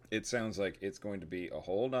it sounds like it's going to be a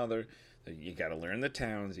whole nother. You got to learn the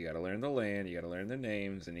towns, you got to learn the land, you got to learn the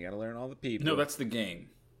names, and you got to learn all the people. No, that's the game.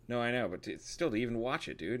 No, I know, but it's still to even watch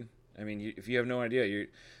it, dude. I mean, if you have no idea,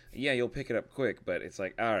 you'll pick it up quick, but it's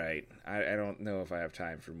like, all right, I don't know if I have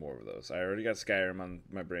time for more of those. I already got Skyrim on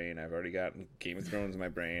my brain. I've already got Game of Thrones in my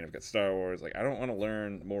brain. I've got Star Wars. Like, I don't want to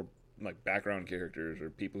learn more like background characters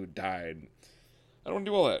or people who died. I don't want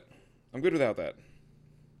to do all that. I'm good without that.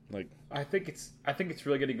 Like, I think it's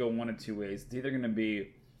really going to go one of two ways. It's either going to be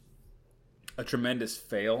a tremendous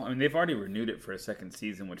fail. I mean, they've already renewed it for a second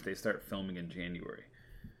season, which they start filming in January.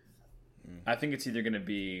 I think it's either going to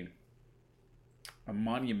be a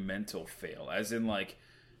monumental fail, as in like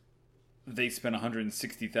they spent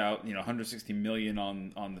 160 million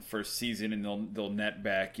on the first season, and they'll net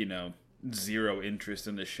back, zero interest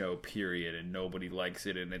in the show, period, and nobody likes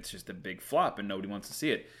it, and it's just a big flop, and nobody wants to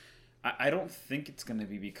see it. I don't think it's going to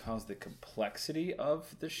be because the complexity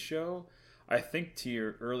of the show. I think, to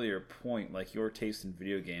your earlier point, like your taste in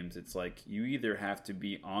video games, it's like you either have to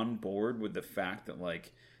be on board with the fact that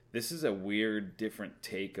like this is a weird, different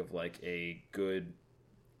take of like a good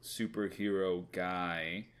superhero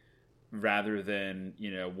guy, rather than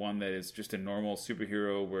one that is just a normal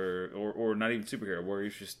superhero or not even superhero, where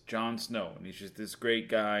he's just Jon Snow and he's just this great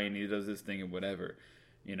guy and he does this thing and whatever.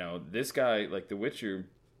 This guy, like The Witcher,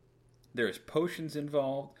 there's potions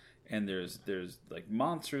involved, and there's like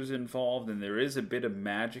monsters involved, and there is a bit of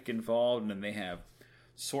magic involved, and then they have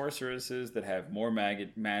sorceresses that have more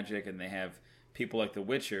magic, and they have people like The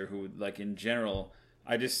Witcher who, like, in general,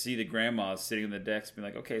 I just see the grandmas sitting on the decks being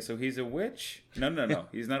like, okay, so he's a witch? No,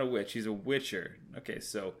 he's not a witch, he's a witcher. Okay,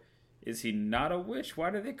 so Is he not a witch? Why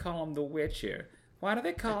do they call him the Witcher? Why do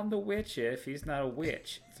they call him the Witcher if he's not a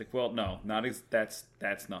witch? It's like, well, no, that's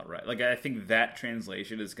not right. Like, I think that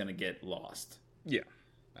translation is going to get lost. Yeah.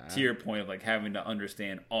 To your point of like having to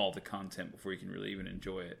understand all the content before you can really even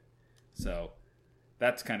enjoy it. So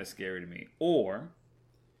that's kind of scary to me. Or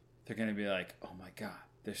they're going to be like, oh my God,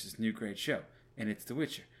 there's this new great show, and it's The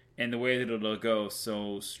Witcher. And the way that it'll go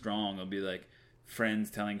so strong, it'll be like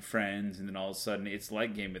friends telling friends, and then all of a sudden it's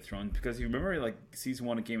like Game of Thrones. Because you remember, like, season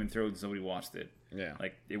 1 of Game of Thrones, nobody watched it. Yeah.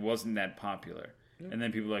 Like, it wasn't that popular. And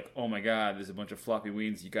then people were like, oh my God, there's a bunch of floppy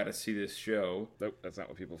weens, you got to see this show. Nope, that's not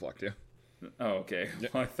what people flock to. Oh, okay.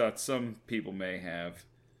 Yep. Well, I thought some people may have.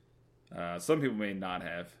 Some people may not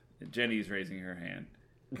have. Jenny's raising her hand.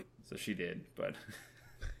 So she did, but...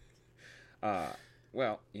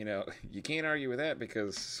 Well, you can't argue with that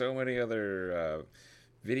because so many other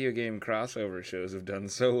video game crossover shows have done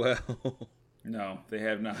so well. No, they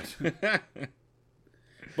have not.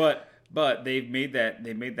 But they made that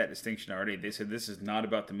distinction already. They said this is not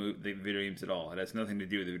about the video games at all. It has nothing to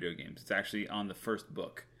do with the video games. It's actually on the first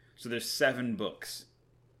book. So there's 7 books.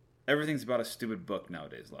 Everything's about a stupid book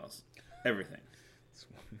nowadays, Laws. Everything.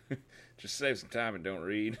 Just save some time and don't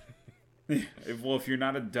read. If you're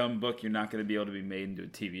not a dumb book, you're not going to be able to be made into a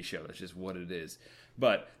TV show. That's just what it is.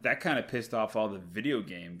 But that kind of pissed off all the video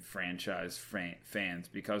game franchise fans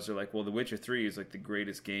because they're like, well, The Witcher 3 is like the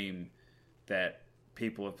greatest game that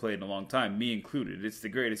people have played in a long time, me included. It's the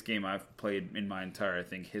greatest game I've played in my entire, I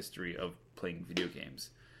think, history of playing video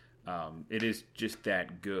games. It is just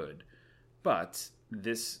that good. But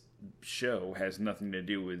this show has nothing to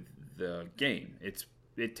do with the game.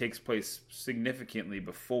 It takes place significantly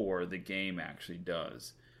before the game actually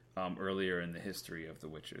does, earlier in the history of The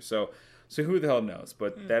Witcher. So who the hell knows?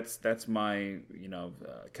 But that's my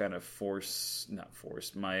kind of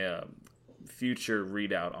my future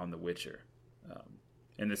readout on The Witcher,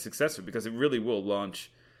 and the successor, because it really will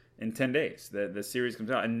launch in 10 days. The series comes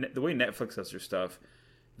out, and the way Netflix does their stuff,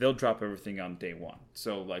 they'll drop everything on day one.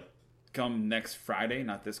 So like, come next Friday,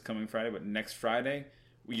 not this coming Friday, but next Friday,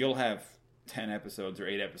 you'll have 10 episodes or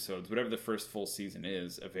 8 episodes, whatever the first full season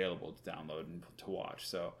is, available to download and to watch.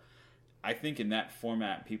 So I think in that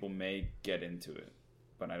format, people may get into it,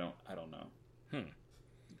 but I don't know.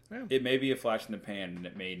 Yeah. It may be a flash in the pan, and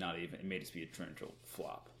it may just be a torrential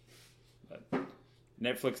flop. But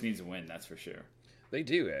Netflix needs a win, that's for sure. They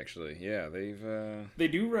do, actually. Yeah, They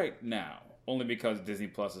do right now, only because Disney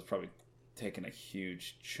Plus has probably taken a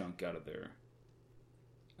huge chunk out of their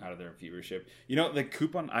viewership. The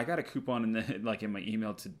coupon, I got a coupon in my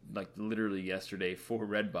email to literally yesterday for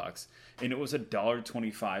Redbox, and it was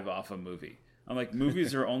 $1.25 off a movie. I'm like,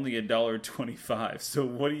 movies are only $1.25, so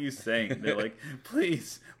what are you saying? They're like,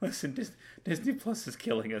 please listen, Disney Plus is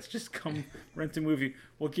killing us. Just come rent a movie.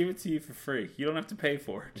 We'll give it to you for free. You don't have to pay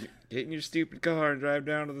for it. Get in your stupid car and drive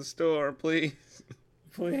down to the store, please.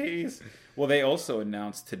 Please. Well, they also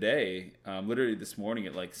announced today, literally this morning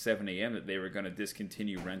at 7 a.m., that they were going to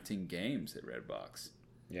discontinue renting games at Redbox.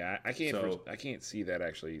 Yeah, I can't see that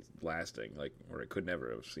actually lasting. Or I could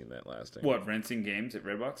never have seen that lasting. What, renting games at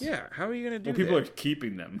Redbox? Yeah, how are you going to do that? Well, people that? are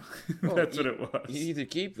keeping them. Well, That's what it was. You either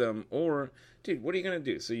keep them or, dude, what are you going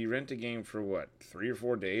to do? So you rent a game for what, 3 or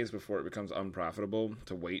 4 days before it becomes unprofitable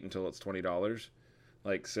to wait until it's $20?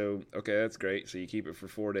 Okay, that's great. So you keep it for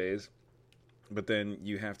 4 days. But then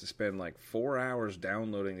you have to spend 4 hours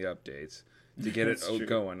downloading the updates to get it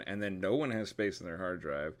going, and then no one has space in their hard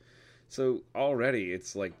drive. So already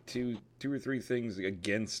it's two or three things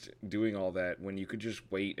against doing all that when you could just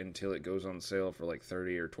wait until it goes on sale for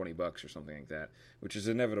 $30 or $20 or something like that, which is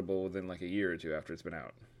inevitable within a year or two after it's been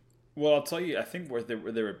out. Well, I'll tell you, I think where they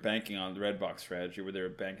were banking on the Redbox strategy, where they were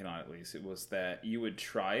banking on at least, it was that you would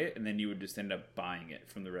try it and then you would just end up buying it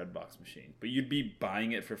from the Redbox machine. But you'd be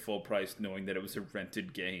buying it for full price knowing that it was a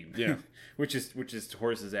rented game. Yeah. which is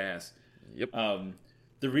horse's ass. Yep.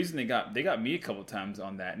 The reason they got me a couple times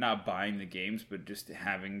on that, not buying the games, but just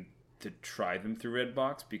having to try them through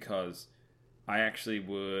Redbox, because I actually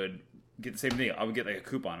would get the same thing. I would get a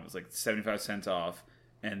coupon. It was 75 cents off,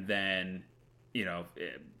 and then,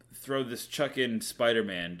 throw this chuck in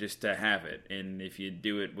Spider-Man just to have it, and if you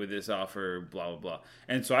do it with this offer, blah blah blah.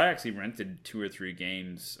 And so I actually rented 2 or 3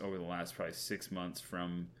 games over the last probably 6 months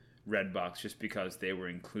from Redbox, just because they were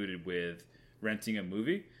included with renting a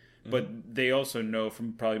movie. But they also know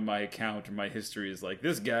from probably my account or my history is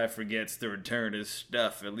this guy forgets to return his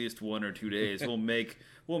stuff at least 1 or 2 days. We'll make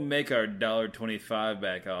our $1.25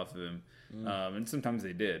 back off of him. And sometimes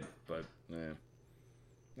they did, but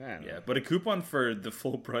yeah, but a coupon for the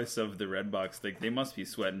full price of the Redbox, they must be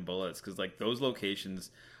sweating bullets, because those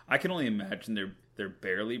locations, I can only imagine they're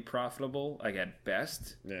barely profitable, like at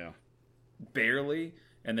best, Yeah. barely,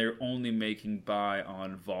 and they're only making buy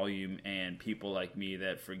on volume and people like me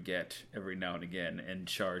that forget every now and again and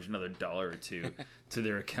charge another dollar or two to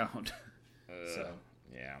their account. So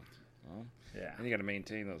Yeah. Well, yeah. and you got to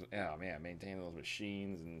maintain those. Oh man, maintain those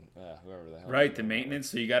machines and whoever the hell. Right, the maintenance.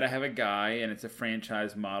 So you got to have a guy, and it's a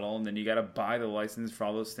franchise model, and then you got to buy the license for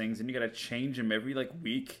all those things, and you got to change them every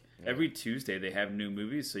week. Every Tuesday they have new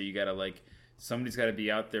movies, so you got to somebody's got to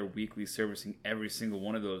be out there weekly servicing every single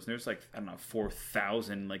one of those. And there's I don't know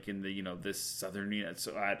 4,000 in the this southern it's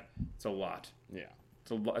a lot. Yeah.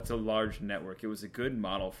 It's a large network. It was a good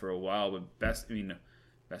model for a while, but Best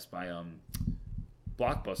Buy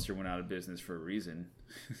Blockbuster went out of business for a reason.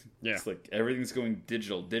 Yeah. It's everything's going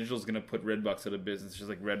digital. Digital's going to put Redbox out of business, just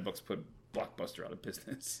like Redbox put Blockbuster out of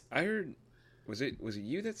business. I heard. Was it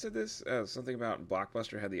you that said this? Something about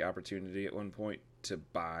Blockbuster had the opportunity at one point to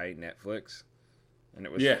buy Netflix, and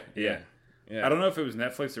it was Yeah. yeah. I don't know if it was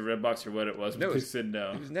Netflix or Redbox or what it was, but No, they said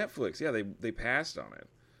no. It was Netflix. Yeah, they passed on it.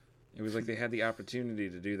 It was they had the opportunity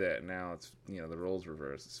to do that, and now it's the roles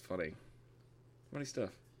reversed. It's funny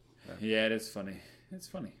stuff. Yeah, it is funny. It's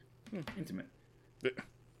funny. Intimate.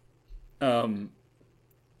 Yeah.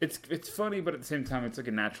 It's funny, but at the same time, it's a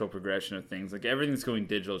natural progression of things. Everything's going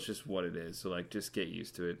digital. It's just what it is. So just get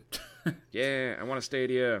used to it. Yeah, I want a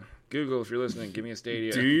Stadia. Google, if you're listening, give me a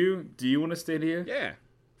Stadia. Do you want to Stadia? Yeah,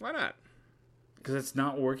 why not? Because it's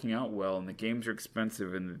not working out well, and the games are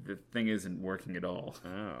expensive, and the thing isn't working at all. Oh,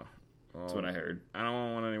 well, That's what I heard. I don't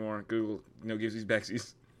want one anymore. Google, gives these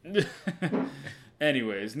backsies.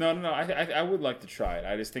 Anyways, no. I would like to try it.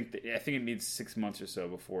 I just think it needs 6 months or so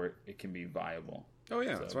before it can be viable. Oh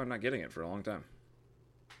yeah, that's why I'm not getting it for a long time.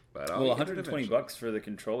 But I'll Well, get it $120 eventually. for the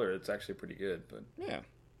controller. It's actually pretty good, but Yeah,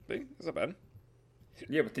 that's not bad.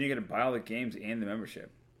 yeah. But then you got to buy all the games and the membership.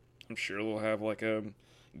 I'm sure they'll have a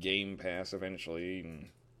Game Pass eventually, and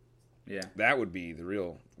Yeah. that would be the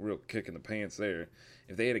real kick in the pants there.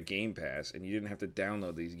 If they had a Game Pass and you didn't have to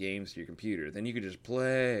download these games to your computer, then you could just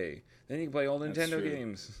play. Then you can play all Nintendo true.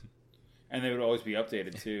 games. And they would always be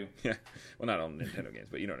updated too. Yeah, well, not all Nintendo games,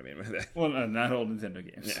 but you know what I mean by that. Well, no, not all Nintendo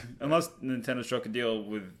games. Yeah. Unless Nintendo struck a deal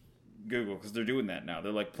with Google, because they're doing that now.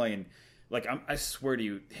 They're playing. I swear to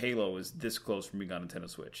you, Halo is this close from being on Nintendo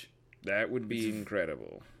Switch. That would be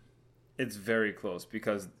incredible. It's very close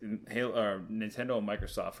because Nintendo and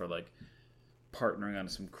Microsoft are partnering on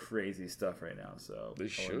some crazy stuff right now. So They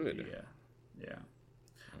should. Yeah.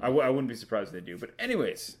 I wouldn't be surprised if they do. But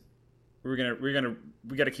anyways, we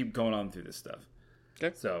got to keep going on through this stuff.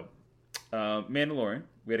 Okay. So, Mandalorian.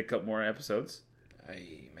 We had a couple more episodes.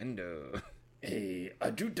 Hey, Mendo. Hey,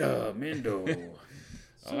 Aduda Mando.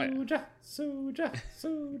 Oh, yeah.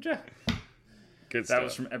 Soja. Good That stuff.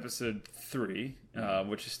 was from episode 3,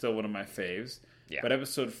 which is still one of my faves. Yeah. But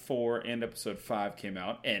episode 4 and episode 5 came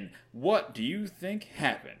out, and what do you think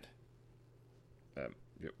happened?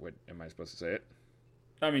 What am I supposed to say it?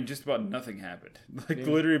 I mean, just about nothing happened.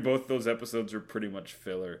 Literally, both those episodes are pretty much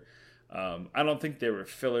filler. I don't think they were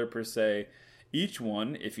filler per se. Each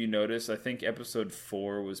one, if you notice, I think episode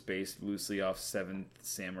 4 was based loosely off 7th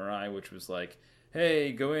Samurai, which was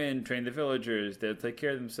hey, go in, train the villagers, they'll take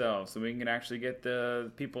care of themselves, so we can actually get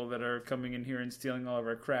the people that are coming in here and stealing all of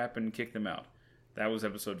our crap and kick them out. That was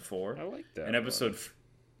episode 4. I like that. And episode...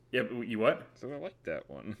 Yeah, you what? So I like that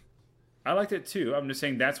one. I liked it too. I'm just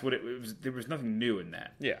saying that's what it was. There was nothing new in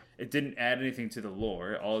that. Yeah. It didn't add anything to the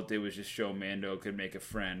lore. All it did was just show Mando could make a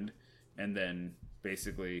friend and then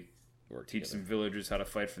basically teach some villagers how to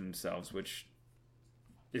fight for themselves, which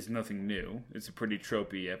is nothing new. It's a pretty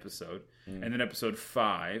tropey episode. And then episode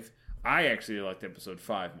 5, I actually liked episode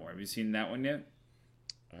 5 more. Have you seen that one yet?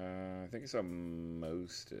 I think I saw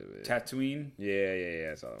most of it. Tatooine?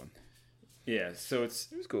 Yeah, I saw that one. Yeah, so It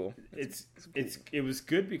was cool. it was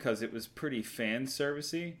good because it was pretty fan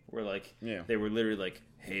servicey. Where Yeah. they were literally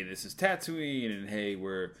hey, this is Tatooine, and hey,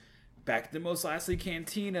 we're back at the Mos Eisley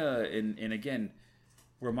Cantina, and again,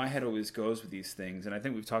 where my head always goes with these things, and I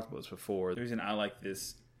think we've talked about this before. The reason I like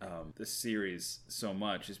this series so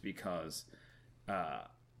much is because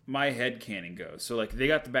my head canon goes. So they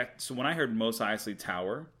got the back. So when I heard Mos Eisley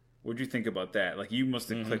Tower, what'd you think about that? You must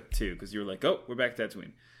have clicked too, because you were oh, we're back to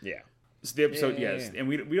Tatooine. Yeah. So the episode, Yeah. yes, and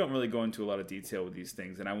we don't really go into a lot of detail with these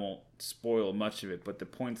things, and I won't spoil much of it. But the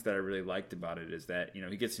points that I really liked about it is that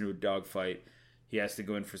he gets into a dogfight, he has to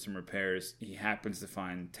go in for some repairs. He happens to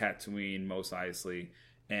find Tatooine, Mos Eisley,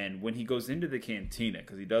 and when he goes into the cantina,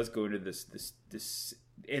 because he does go into this,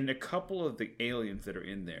 and a couple of the aliens that are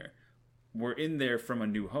in there were in there from A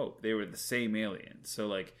New Hope. They were the same aliens,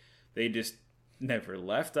 so they just never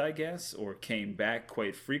left, I guess, or came back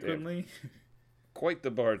quite frequently. Quite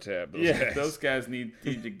the bar tab. Those guys need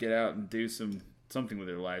to get out and do something with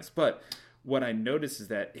their lives. But what I noticed is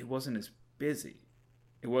that it wasn't as busy.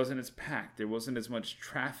 It wasn't as packed. There wasn't as much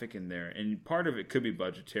traffic in there. And part of it could be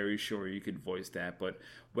budgetary. Sure, you could voice that. But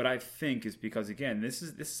what I think is because, again, this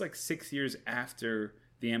is like 6 years after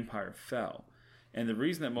the Empire fell. And the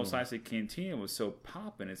reason that Mos Eisley Cantina was so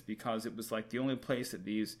poppin' is because it was like the only place that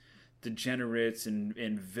these degenerates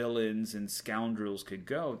and villains and scoundrels could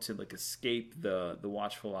go to like escape the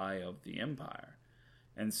watchful eye of the Empire.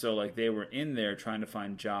 And so like they were in there trying to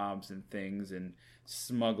find jobs and things and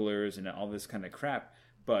smugglers and all this kind of crap.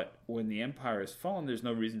 But when the Empire has fallen, there's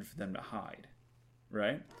no reason for them to hide,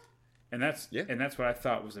 right? And that's what I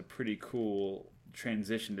thought was a pretty cool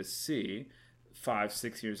transition to see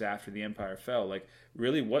 5-6 years after the Empire fell. Like,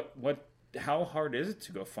 really, how hard is it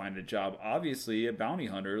to go find a job? Obviously, a bounty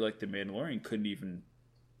hunter like the Mandalorian couldn't even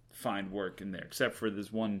find work in there, except for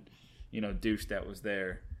this one, douche that was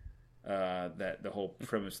there. That the whole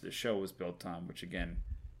premise of the show was built on, which again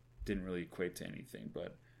didn't really equate to anything,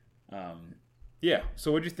 but. Yeah.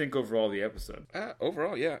 So, what did you think overall of the episode?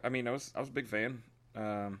 Overall, yeah. I mean, I was a big fan.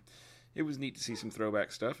 It was neat to see some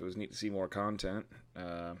throwback stuff. It was neat to see more content.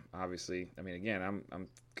 Obviously, I mean, again, I'm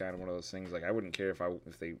kind of one of those things. Like, I wouldn't care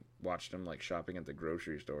if they watched them like shopping at the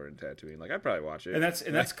grocery store in Tatooine. Like, I'd probably watch it. And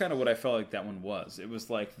that's kind of what I felt like that one was. It was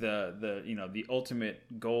like the ultimate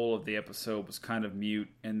goal of the episode was kind of mute,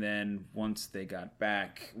 and then once they got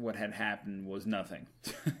back, what had happened was nothing.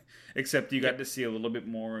 Except you got to see a little bit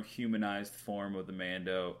more humanized form of the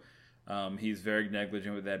Mando. He's very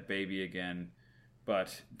negligent with that baby again,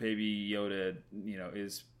 but Baby Yoda,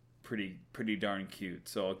 is pretty darn cute.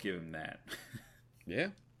 So I'll give him that. Yeah,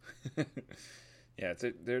 yeah.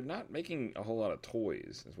 They're not making a whole lot of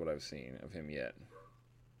toys, is what I've seen of him yet.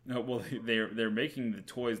 No, well, they're making the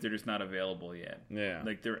toys. They're just not available yet. Yeah,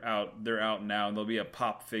 like they're out now, and there'll be a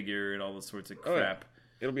pop figure and all this sorts of crap. Oh, yeah.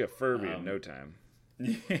 It'll be a Furby in no time.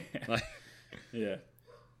 Yeah. Yeah,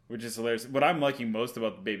 which is hilarious. What I'm liking most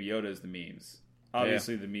about the Baby Yoda is the memes.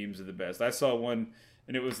 Obviously, the memes are the best. I saw one,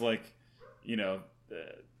 and it was like,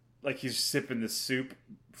 like he's sipping the soup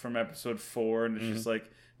from episode 4, and it's just like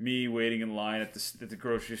me waiting in line at the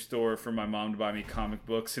grocery store for my mom to buy me comic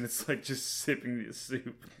books, and it's like just sipping the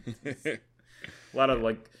soup. A lot of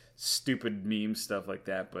like stupid meme stuff like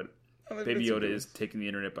that, but Baby Yoda is taking the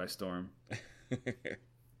internet by storm. Nah,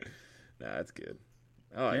 that's good.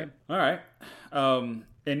 Oh, yeah. All right.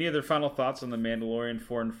 Any other final thoughts on The Mandalorian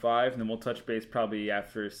 4 and 5? And then we'll touch base probably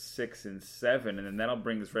after 6 and 7. And then that'll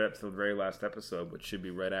bring us right up to the very last episode, which should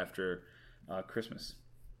be right after Christmas.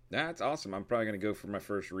 That's awesome. I'm probably going to go for my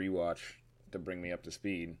first rewatch to bring me up to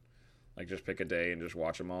speed. Like, just pick a day and just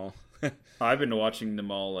watch them all. I've been watching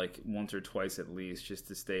them all like once or twice at least just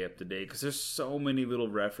to stay up to date. Because there's so many little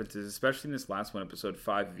references, especially in this last one, episode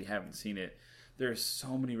 5, if you haven't seen it. There are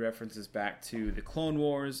so many references back to the Clone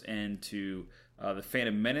Wars and to the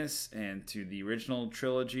Phantom Menace and to the original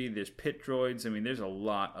trilogy. There's pit droids. I mean, there's a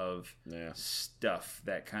lot of stuff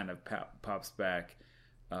that kind of pops back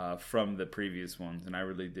from the previous ones, and I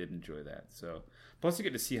really did enjoy that. So, plus you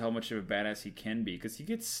get to see how much of a badass he can be because he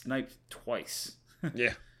gets sniped twice.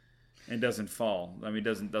 Yeah, and doesn't fall. I mean,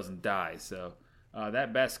 doesn't die. So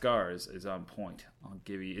that Beskar is on point. I'll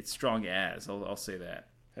give you. It's strong as. I'll say that.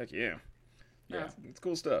 Heck yeah. Yeah, it's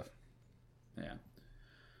cool stuff. Yeah.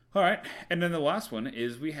 All right, and then the last one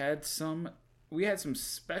is we had some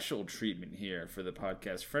special treatment here for the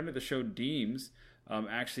podcast. Friend of the show, Deems,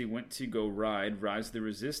 actually went to go ride Rise of the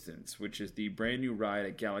Resistance, which is the brand new ride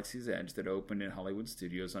at Galaxy's Edge that opened in Hollywood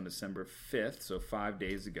Studios on December 5th, so 5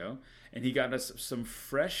 days ago. And he got us some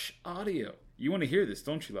fresh audio. You want to hear this,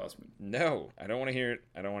 don't you, Lossman? No, I don't want to hear it.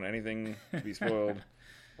 I don't want anything to be spoiled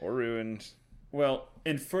or ruined. Well,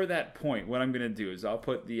 and for that point, what I'm going to do is I'll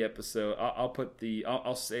put the episode,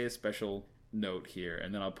 I'll say a special note here,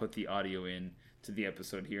 and then I'll put the audio in to the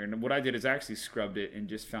episode here. And what I did is I actually scrubbed it and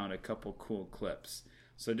just found a couple cool clips.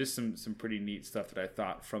 So just some pretty neat stuff that I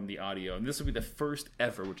thought from the audio. And this will be the first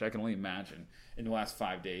ever, which I can only imagine, in the last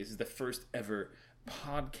 5 days, is the first ever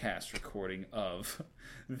podcast recording of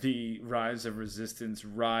the Rise of Resistance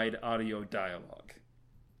ride audio dialogue.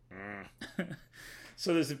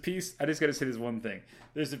 So there's a piece, I just got to say this one thing.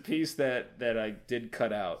 There's a piece that I did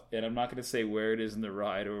cut out, and I'm not going to say where it is in the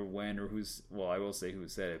ride or when or who's, well, I will say who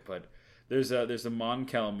said it, but there's a Mon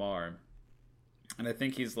Calamar, and I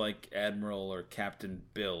think he's like Admiral or Captain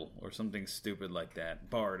Bill or something stupid like that.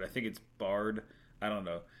 Bard, I think it's Bard, I don't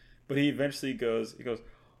know. But he eventually goes,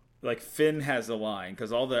 like Finn has a line,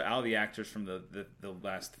 because all the actors from the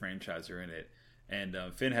last franchise are in it. And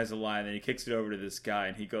Finn has a line, and he kicks it over to this guy,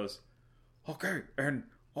 and he goes, "Okay, and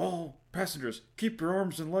all passengers, keep your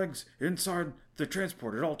arms and legs inside the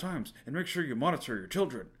transport at all times, and make sure you monitor your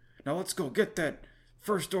children. Now let's go get that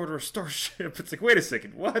First Order starship." It's like, wait a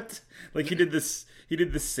second, what? Like he did this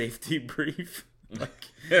safety brief, like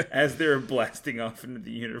as they were blasting off into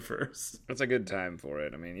the universe. That's a good time for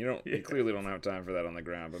it. I mean, you clearly don't have time for that on the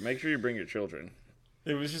ground, but make sure you bring your children.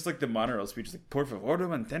 It was just like the monorail speech, like "Por favor,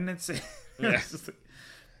 manténganse." Yeah. Like,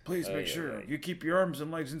 please make sure you keep your arms and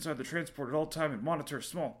legs inside the transport at all time and monitor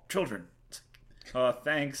small children.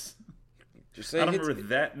 Thanks. Just say I don't remember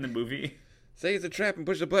that in the movie. Say it's a trap and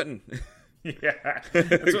push the button. Yeah,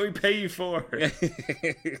 that's what we pay you for.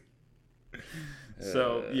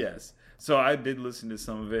 So, yes. So I did listen to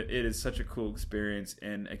some of it. It is such a cool experience.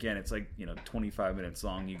 And again, it's like, 25 minutes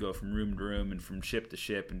long. You go from room to room and from ship to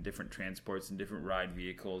ship and different transports and different ride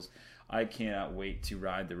vehicles. I cannot wait to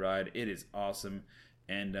ride the ride. It is awesome.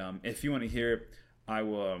 And if you want to hear it, I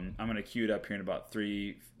will. I'm going to cue it up here in about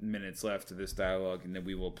 3 minutes left of this dialogue, and then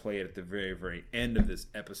we will play it at the very, very end of this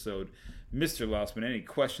episode. Mr. Lousman, any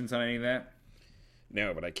questions on any of that?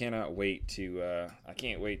 No, but I cannot wait to. I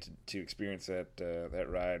can't wait to experience that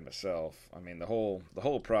ride myself. I mean, the whole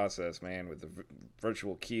process, man, with the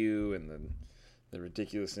virtual queue and the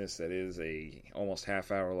ridiculousness that is a almost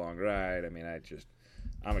half-hour long ride. I mean,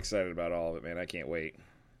 I'm excited about all of it, man. I can't wait.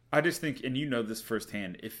 I just think, and you know this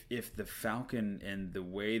firsthand, if the Falcon and the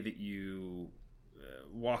way that you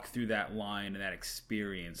walk through that line and that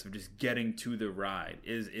experience of just getting to the ride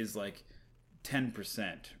is like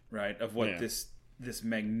 10%, right, of what this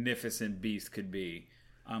magnificent beast could be.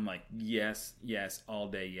 I'm like, yes, all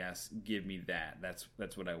day, yes, give me that.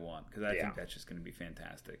 That's what I want, because I think that's just going to be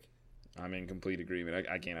fantastic. I'm in complete agreement.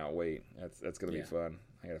 I cannot wait. That's going to be fun.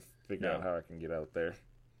 I got to figure out how I can get out there.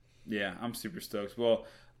 Yeah, I'm super stoked. Well,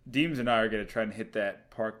 Deems and I are going to try and hit that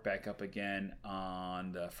park back up again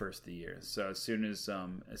on the first of the year. So as soon as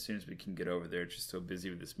we can get over there, it's just so busy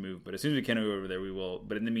with this move. But as soon as we can go over there, we will.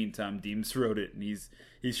 But in the meantime, Deems wrote it, and he's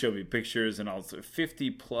showed me pictures, and also 50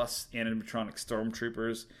 plus animatronic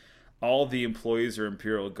stormtroopers. All the employees are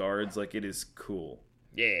Imperial Guards. Like, it is cool.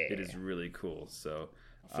 Yeah, it is really cool. So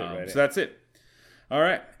that's it. All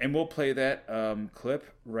right, and we'll play that clip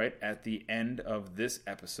right at the end of this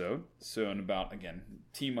episode. So in about, again,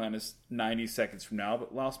 T-minus 90 seconds from now.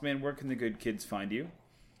 But Lousman, where can the good kids find you?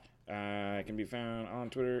 I can be found on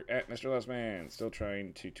Twitter at Mr. Lousman. Still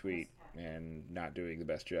trying to tweet and not doing the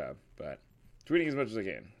best job, but tweeting as much as I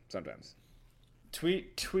can sometimes.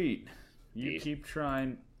 Tweet. You keep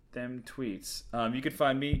trying them tweets. You can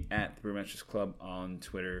find me at the Brewmasters Club on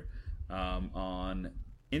Twitter, on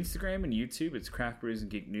Instagram and YouTube. It's Craft Brews and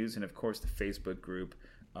Geek News, and of course the Facebook group,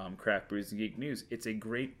 Craft Brews and Geek News. It's a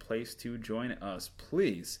great place to join us.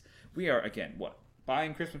 Please, we are, again,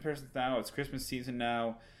 buying Christmas presents now. It's Christmas season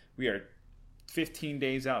now. We are 15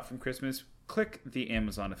 days out from Christmas. Click the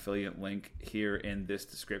Amazon affiliate link here in this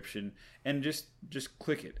description and just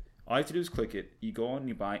click it. All you have to do is click it. You go on and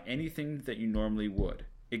you buy anything that you normally would.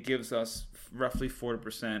 It gives us roughly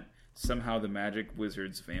 40%. Somehow the magic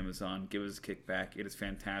wizards of Amazon give us a kickback. It is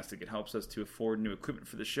fantastic. It helps us to afford new equipment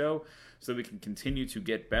for the show so we can continue to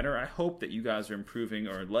get better. I hope that you guys are improving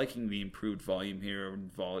or liking the improved volume here,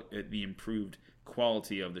 or the improved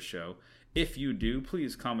quality of the show. If you do,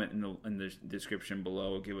 please comment in the description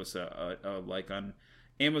below. Give us a like on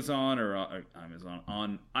Amazon or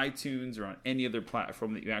on iTunes or on any other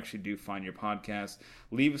platform that you actually do find your podcast.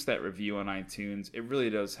 Leave us that review on iTunes. It really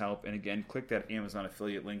does help. And again, click that Amazon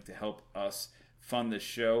affiliate link to help us fund this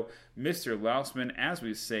show. Mr. Lousman, as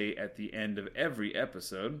we say at the end of every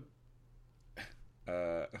episode.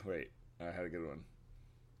 Wait, I had a good one.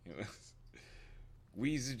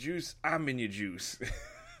 We's the juice, I'm in your juice.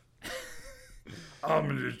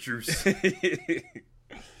 I'm in your juice.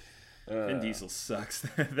 Vin Diesel sucks.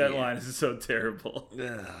 That line is so terrible.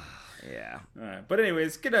 Yeah. All right. But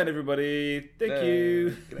anyways, good night, everybody. Thank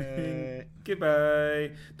you. Good night.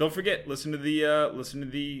 Goodbye. Don't forget, listen to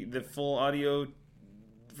the full audio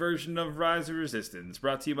version of Rise of Resistance,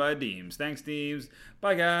 brought to you by Deems. Thanks, Deems.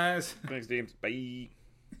 Bye, guys. Thanks, Deems. Bye.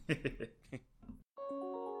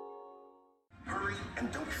 Hurry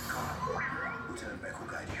and don't get caught. Lieutenant Beck will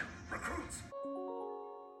guide you. Recruits!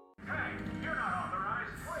 Hey, you're not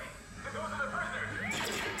authorized. Wait, those are the prisoners.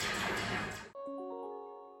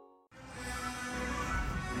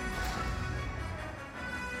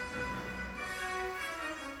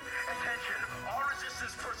 Attention, all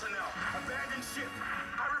resistance personnel. Abandon ship.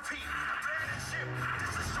 I repeat, abandon ship.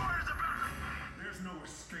 This destroyer is about. There's no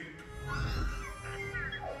escape.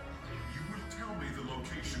 You will tell me the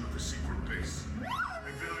location of the secret base, and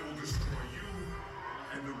then I will destroy you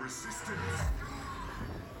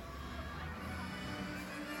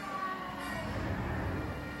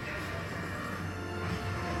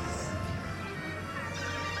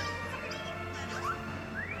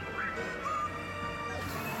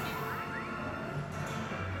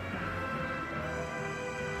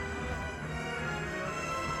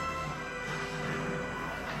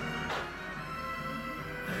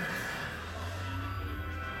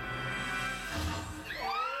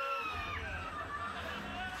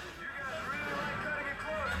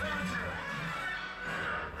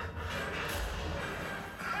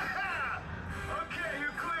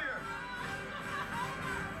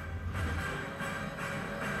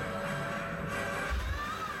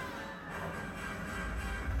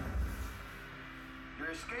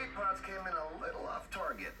escape pods came in a little off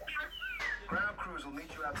target. Ground crews will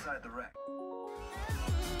meet you outside the wreck.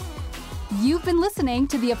 You've been listening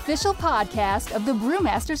to the official podcast of the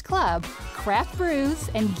Brewmasters Club, craft brews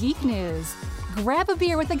and geek news. Grab a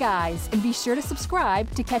beer with the guys and be sure to subscribe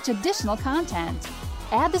to catch additional content.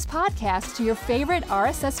 Add this podcast to your favorite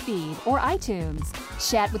RSS feed or iTunes.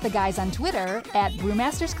 Chat with the guys on Twitter at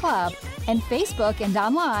Brewmasters Club and Facebook and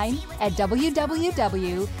online at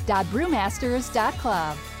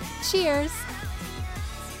www.brewmasters.club. Cheers!